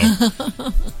season. So,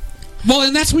 well,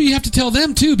 and that's what you have to tell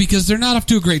them, too, because they're not off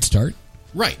to a great start.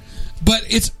 Right. But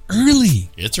it's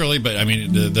early. It's early, but I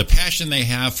mean, the passion they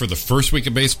have for the first week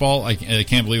of baseball, I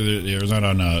can't believe they're not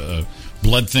on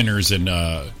blood thinners and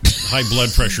high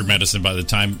blood pressure medicine by the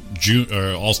time June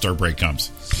All-Star break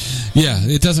comes. Yeah,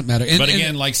 it doesn't matter. But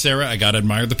again, like Sarah, I got to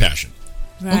admire the passion.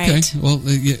 Right. Okay, well,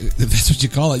 that's what you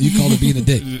call it. You call it being a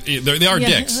dick. They are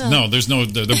dicks. No, they're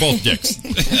both dicks.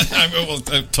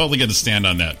 I'm totally going to stand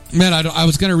on that. Man, I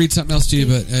was going to read something else to you,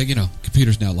 but,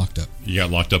 computer's now locked up. You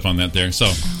got locked up on that there.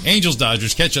 So, Angels,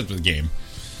 Dodgers, catch up to the game.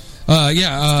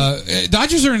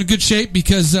 Dodgers are in good shape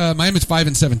because Miami's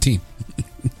 5-17.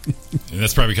 And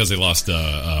that's probably because they lost,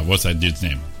 what's that dude's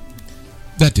name?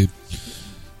 That dude.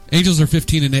 Angels are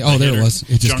 15-8. Oh, there it was.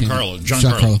 It just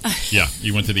Giancarlo. Yeah,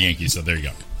 he went to the Yankees, so there you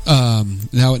go.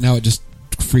 Now it just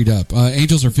freed up.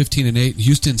 Angels are 15-8.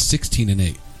 Houston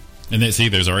 16-8. And there's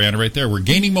Ariana right there. We're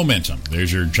gaining momentum.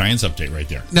 There's your Giants update right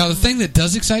there. Now, the thing that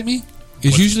does excite me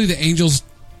is usually the Angels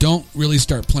don't really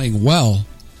start playing well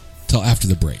till after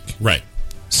the break. Right.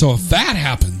 So if that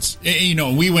happens,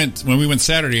 when we went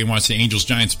Saturday and watched the Angels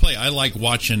Giants play, I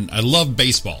love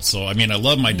baseball. So I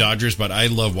love my Dodgers, but I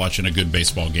love watching a good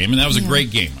baseball game, and that was a great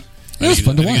game. It was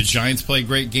fun to watch. The Giants played a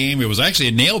great game. It was actually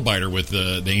a nail biter with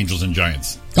the Angels and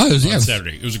Giants. Oh, it was on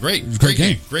Saturday. It was a great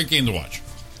game. Great game to watch.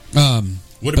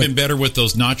 Would have been better with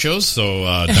those nachos. So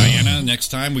Diana, next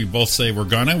time we both say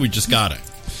we just got it.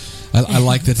 I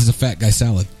like that as a fat guy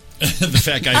salad. The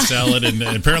fat guy salad, and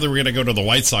apparently we're going to go to the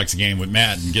White Sox game with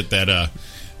Matt and get that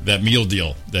meal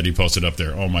deal that he posted up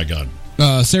there. Oh my God!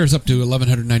 Sarah's up to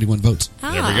 1,191 votes.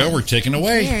 There we go. We're taking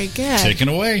away. Very good. Taking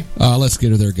away. Let's get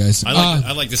her there, guys.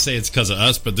 I like to say it's because of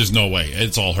us, but there's no way.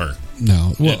 It's all her.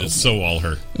 No, it is so all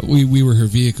her. We were her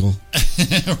vehicle.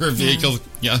 Her vehicle.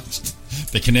 Yeah.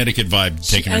 The Connecticut vibe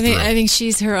taking her through. I think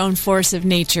she's her own force of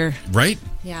nature. Right?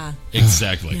 Yeah.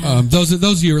 Exactly. Those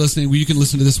of you who are listening, you can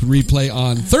listen to this replay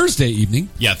on Thursday evening.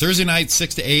 Yeah, Thursday night,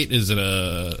 6 to 8 is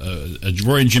a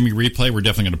Roy and Jimmy replay. We're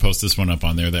definitely going to post this one up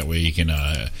on there. That way you can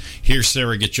hear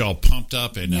Sarah get you all pumped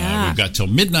up. And we've got till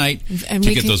midnight to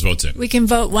get those votes in. We can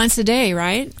vote once a day,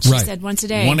 right? She said once a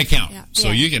day. One account. Yeah. So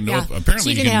you can, apparently so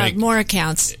you can can have make more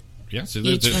accounts. Yeah, so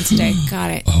each once a day.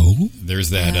 Got it. Oh. There's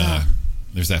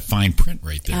that fine print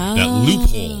right there. That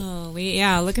loophole.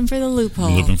 Looking for the loophole.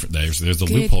 There's the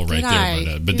loophole right eye.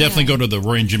 there. But definitely go to the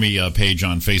Roy and Jimmy page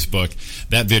on Facebook.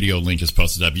 That video link is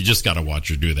posted up. You just got to watch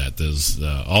her do that. There's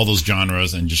all those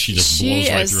genres, and she blows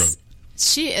right through it.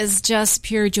 She is just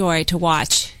pure joy to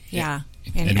watch. Yeah.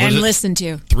 And listen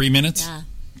to. 3 minutes? Yeah.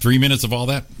 3 minutes of all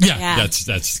that? Yeah.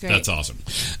 That's awesome.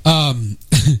 And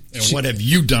what have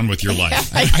you done with your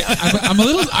life? I'm a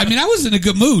little. I mean, I was in a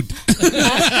good mood.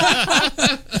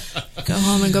 Go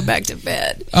home and go back to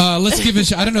bed. Let's give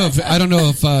it. I don't know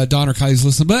if Don or Kylie's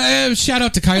listening, but shout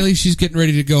out to Kylie. She's getting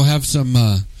ready to go have some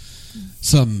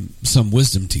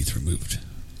wisdom teeth removed.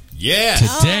 Yeah.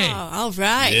 Today. Oh, all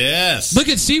right. Yes.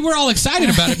 See, we're all excited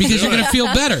about it because you're going to feel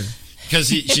better. Because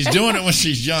she's doing it when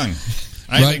she's young.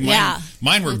 I think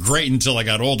mine were great until I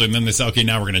got older, and then they said, "Okay,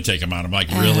 now we're going to take them out." I'm like,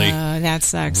 "Really? Oh, that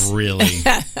sucks." Really?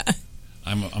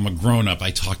 I'm a grown up.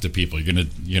 I talk to people. You're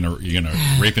gonna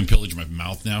rape and pillage my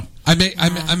mouth now. I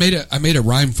made a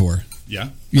rhyme for her. Yeah.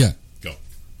 Yeah. Go.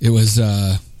 It was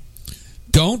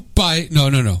don't bite.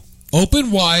 No.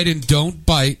 Open wide and don't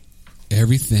bite.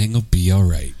 Everything will be all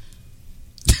right.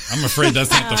 I'm afraid that's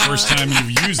not the first time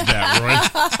you've used that, Roy.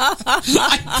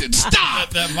 Stop!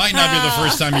 That might not be the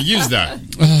first time you used that.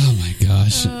 Oh, my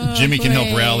gosh. Jimmy can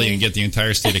help rally and get the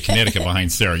entire state of Connecticut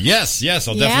behind Sarah. Yes,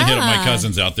 I'll definitely hit up my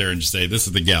cousins out there and just say, this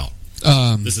is the gal.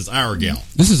 This is our gal.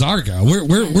 This is our gal.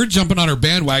 We're jumping on her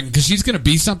bandwagon because she's going to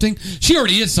be something. She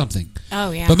already is something.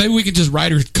 Oh, yeah. But maybe we can just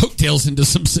ride her coattails into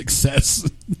some success.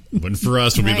 But for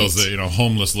us, would be those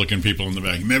homeless-looking people in the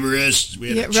back. Remember us?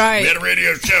 We had a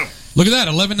radio show. Look at that,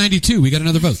 1192. We got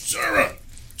another vote. Sarah,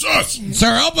 it's us.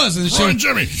 Sarah, help us. And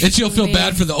Jimmy. And she'll feel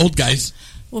bad for the old guys.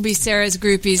 We'll be Sarah's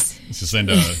groupies.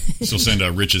 She'll send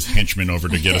Rich's henchmen over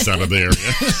to get us out of the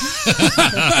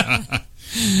area.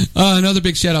 Another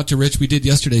big shout out to Rich. We did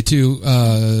yesterday too.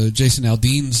 Jason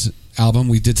Aldean's album.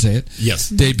 We did say it. Yes.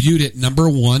 Debuted at number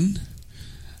 1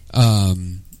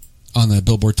 on the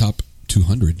Billboard Top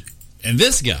 200. And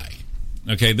this guy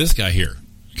here.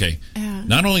 Okay.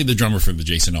 Not only the drummer for the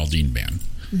Jason Aldean band,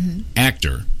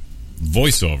 actor,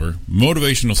 voiceover,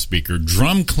 motivational speaker,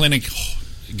 drum clinic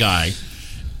guy.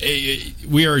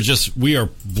 We are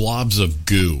blobs of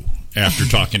goo after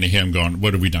talking to him going,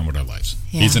 what have we done with our lives?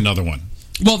 Yeah. He's another one.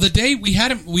 Well, the day we had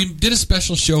him, we did a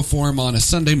special show for him on a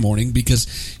Sunday morning because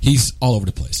he's all over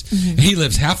the place. Mm-hmm. He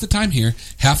lives half the time here,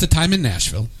 half the time in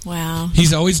Nashville. Wow.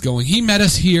 He's always going. He met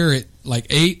us here at like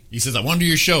 8. He says, I want to do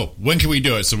your show. When can we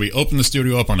do it? So we opened the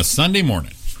studio up on a Sunday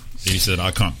morning. He said,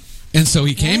 I'll come. And so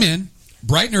he came in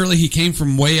bright and early. He came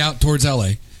from way out towards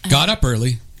L.A., got up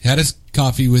early, had his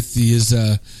coffee with his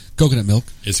coconut milk.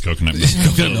 It's coconut milk.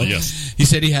 Coconut milk. Yes. He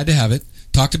said he had to have it.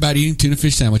 Talked about eating tuna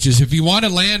fish sandwiches. If you want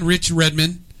to land Rich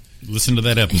Redmond, listen to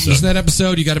that episode. Listen to that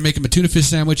episode. You got to make him a tuna fish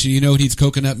sandwich, and you know he needs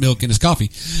coconut milk in his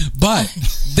coffee. But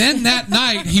then that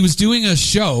night, he was doing a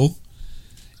show,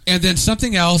 and then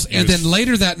something else, and then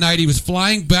later that night, he was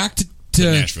flying back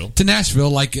to Nashville,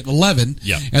 like at 11.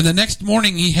 Yeah. And the next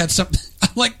morning, he had something. I'm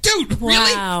like, dude, really?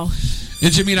 Wow.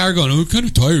 And Jimmy and I are going, I'm kind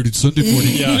of tired. It's Sunday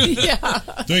morning. Yeah.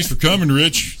 Thanks for coming,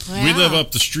 Rich. Wow. We live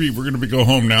up the street. We're going to go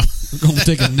home now. We're going to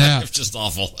take a nap. It's just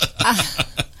awful.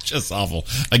 Just awful.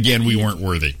 Again, we weren't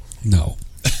worthy. No.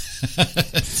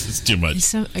 It's too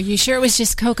much. Are you sure it was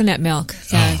just coconut milk?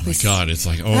 Oh, my God. It's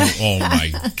like, oh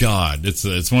my God. It's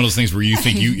one of those things where you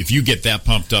think if you get that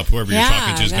pumped up, whoever you're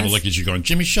talking to is going to look at you going,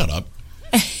 Jimmy, shut up.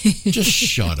 Just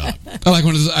shut up. I like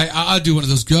one of those. I'll do one of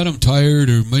those. God, I'm tired,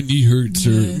 or my knee hurts,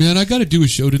 or man, I got to do a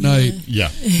show tonight. Yeah,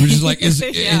 which is like, and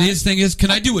his thing is, can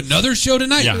I do another show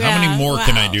tonight? Yeah. How many more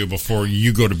can I do before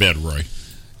you go to bed, Roy?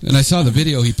 And I saw the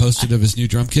video he posted of his new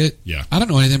drum kit. Yeah, I don't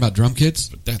know anything about drum kits,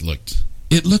 but that looked.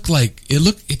 It looked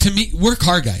to me. We're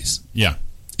car guys. Yeah,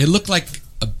 it looked like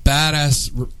a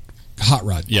badass hot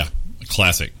rod. Yeah, a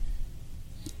classic.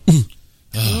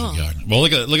 Oh, God. Well,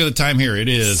 look at the time here. It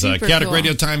is Chaotic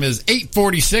Radio time is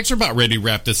 8:46. We're about ready to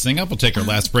wrap this thing up. We'll take our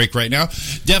last break right now.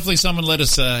 Definitely someone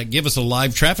give us a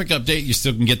live traffic update. You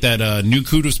still can get that new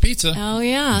Kudos pizza. Oh,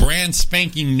 yeah. Brand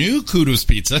spanking new Kudos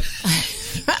pizza.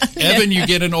 Evan, you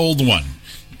get an old one.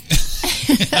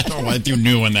 I don't know why I threw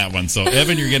new on that one. So,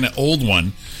 Evan, you're getting an old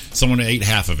one. Someone ate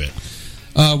half of it.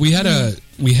 We had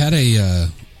a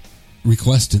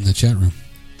request in the chat room.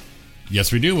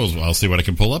 Yes, we do. I'll see what I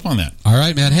can pull up on that. All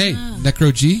right, man. Hey,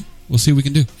 Necro G, we'll see what we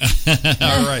can do.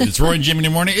 All right. It's Roy and Jimmy in the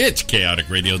morning. It's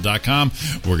chaoticradio.com.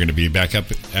 We're going to be back up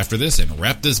after this and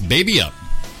wrap this baby up.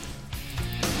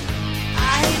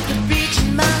 I hate the beach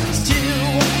and mountains too.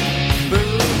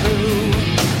 Boo-hoo.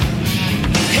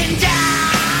 And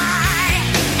I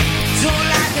don't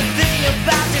like a thing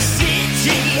about the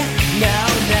city. No,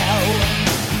 no.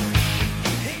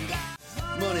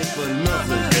 Money for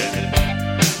nothing.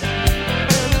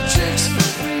 And the chicks for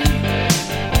free.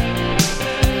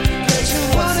 Get your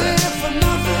money for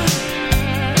nothing.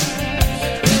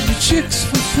 And the chicks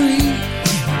for free.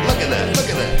 Look at that. Look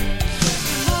at that.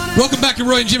 Welcome back to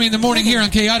Roy and Jimmy in the morning here on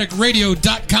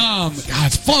chaoticradio.com. God,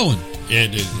 it's flowing.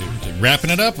 Wrapping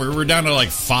it up, we're down to like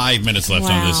 5 minutes left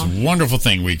on this wonderful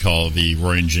thing we call the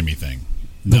Roy and Jimmy thing.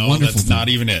 No, that's not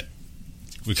even it.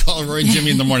 We call it Roy and Jimmy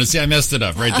in the morning. See, I messed it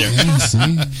up right there.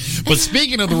 But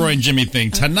speaking of the Roy and Jimmy thing,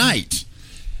 tonight,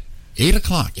 8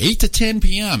 o'clock, 8 to 10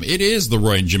 p.m., it is the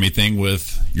Roy and Jimmy thing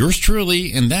with yours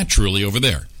truly and that truly over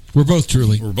there. We're both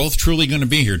truly. We're both truly going to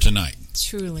be here tonight.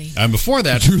 Truly. And before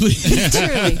that, Truly.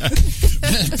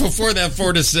 before that,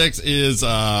 4 to 6 is,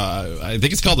 I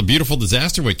think it's called The Beautiful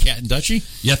Disaster with Kat and Dutchie.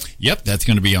 Yep, that's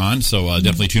going to be on, so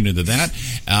definitely tune into that.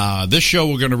 This show,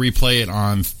 we're going to replay it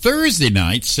on Thursday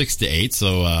night, 6 to 8,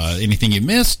 so anything you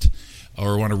missed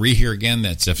or want to rehear again,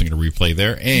 that's definitely going to replay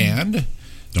there. And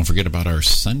don't forget about our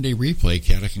Sunday replay,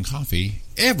 Caddick and Coffee,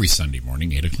 every Sunday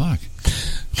morning, 8 o'clock.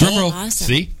 Drum roll. Awesome.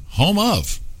 See? Home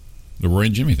of the Roy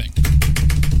and Jimmy thing.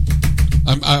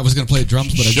 I was going to play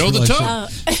drums, but Show I the toe.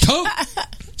 Toe.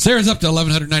 Sarah's up to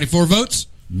 1,194 votes.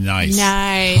 Nice.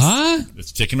 Huh?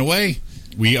 It's ticking away.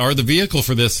 We are the vehicle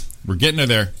for this. We're getting her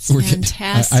there.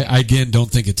 Fantastic. I again don't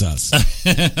think it's us.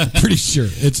 Pretty sure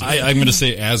it's. I'm going to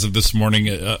say as of this morning,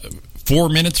 4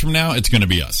 minutes from now, it's going to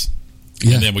be us.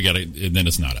 Yeah. And then we got to. And then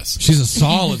it's not us. She's a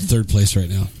solid third place right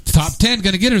now. Top 10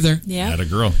 going to get her there. Yeah. Atta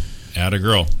girl.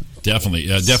 Definitely.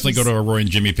 Definitely go to our Roy and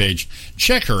Jimmy page.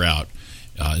 Check her out.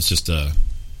 It's just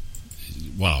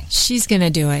wow. She's going to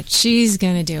do it. She's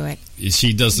going to do it.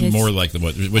 She does more like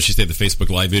what she say, the Facebook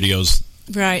Live videos.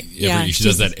 Right. She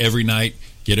does that every night.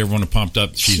 Get everyone pumped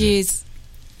up.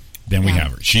 Then we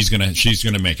have her. She's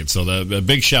gonna make it. So the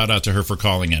big shout out to her for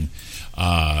calling in.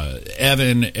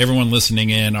 Evan, everyone listening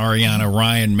in, Ariana,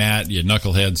 Ryan, Matt, you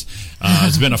knuckleheads.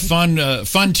 It's been a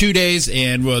fun 2 days,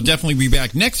 and we'll definitely be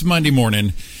back next Monday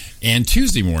morning and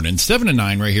Tuesday morning, 7 to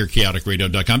 9, right here,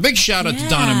 chaoticradio.com. Big shout out to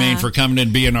Donna Maine for coming in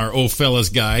and being our old fellas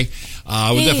guy.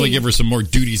 We'll definitely give her some more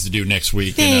duties to do next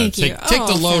week. Thank you. Take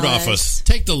the load off us.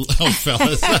 Take the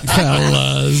fellas.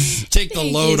 Take the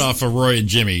load off of Roy and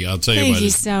Jimmy. I'll tell you what. Thank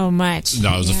you so much.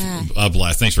 No, it was a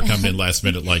blast. Thanks for coming in last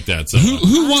minute like that. So,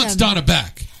 who wants Donna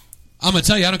back? I'm going to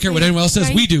tell you, I don't care what anyone else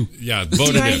says. We do. Yeah,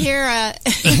 vote it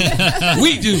in.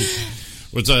 We do.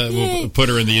 We'll put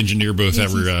her in the engineer booth.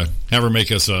 Have her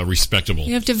make us respectable.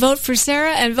 You have to vote for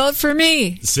Sarah and vote for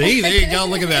me. See, there you go.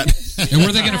 Look at that. And where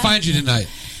are they going to find you tonight?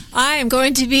 I am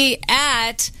going to be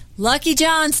at Lucky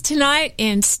John's tonight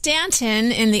in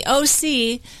Stanton in the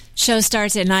OC. Show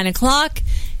starts at 9 o'clock.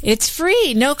 It's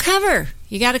free, no cover.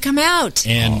 You got to come out.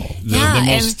 And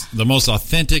the most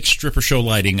authentic stripper show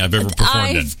lighting I've ever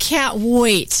performed in. I can't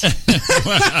wait.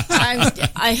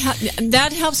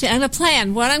 That helps me. I'm going to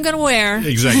plan what I'm going to wear.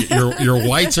 Exactly. Your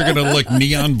whites are going to look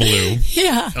neon blue.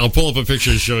 Yeah. I'll pull up a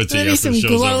picture and show it to you after the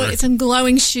show's over. Some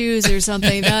glowing shoes or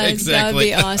something. That would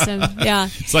be awesome. Yeah.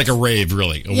 It's like a rave,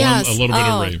 really. A little bit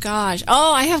of rave. Oh, gosh.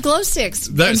 Oh, I have glow sticks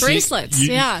and bracelets.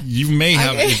 You may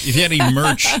have, if you had any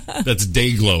merch that's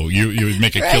day glow, you would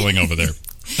make a killing over there.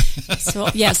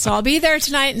 So I'll be there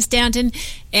tonight in Stanton,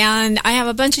 and I have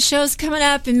a bunch of shows coming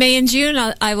up in May and June.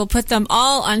 I will put them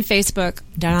all on Facebook.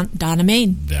 Donna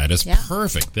Maine. That is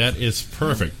perfect. That is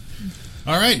perfect.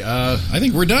 All right, I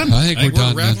think we're done. I think we're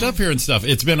done, wrapped up here and stuff.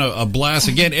 It's been a blast.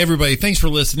 Again, everybody, thanks for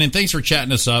listening. Thanks for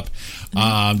chatting us up.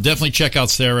 Definitely check out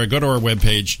Sarah. Go to our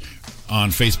webpage on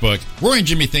Facebook. Roy and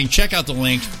Jimmy Thing. Check out the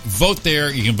link. Vote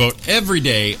there. You can vote every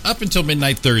day up until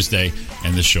midnight Thursday,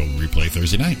 and this show will replay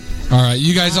Thursday night. All right,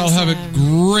 you guys all have a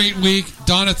great week.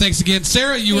 Donna, thanks again.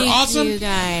 Sarah, you were awesome. Thank you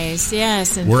guys.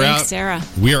 Yes, and We're thanks, out. Sarah.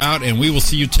 We are out, and we will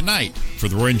see you tonight for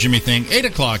the Roy and Jimmy Thing, 8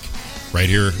 o'clock, right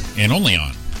here and only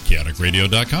on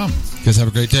chaoticradio.com. You guys have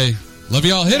a great day. Love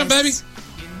you all. Hit them, baby.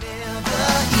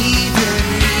 Never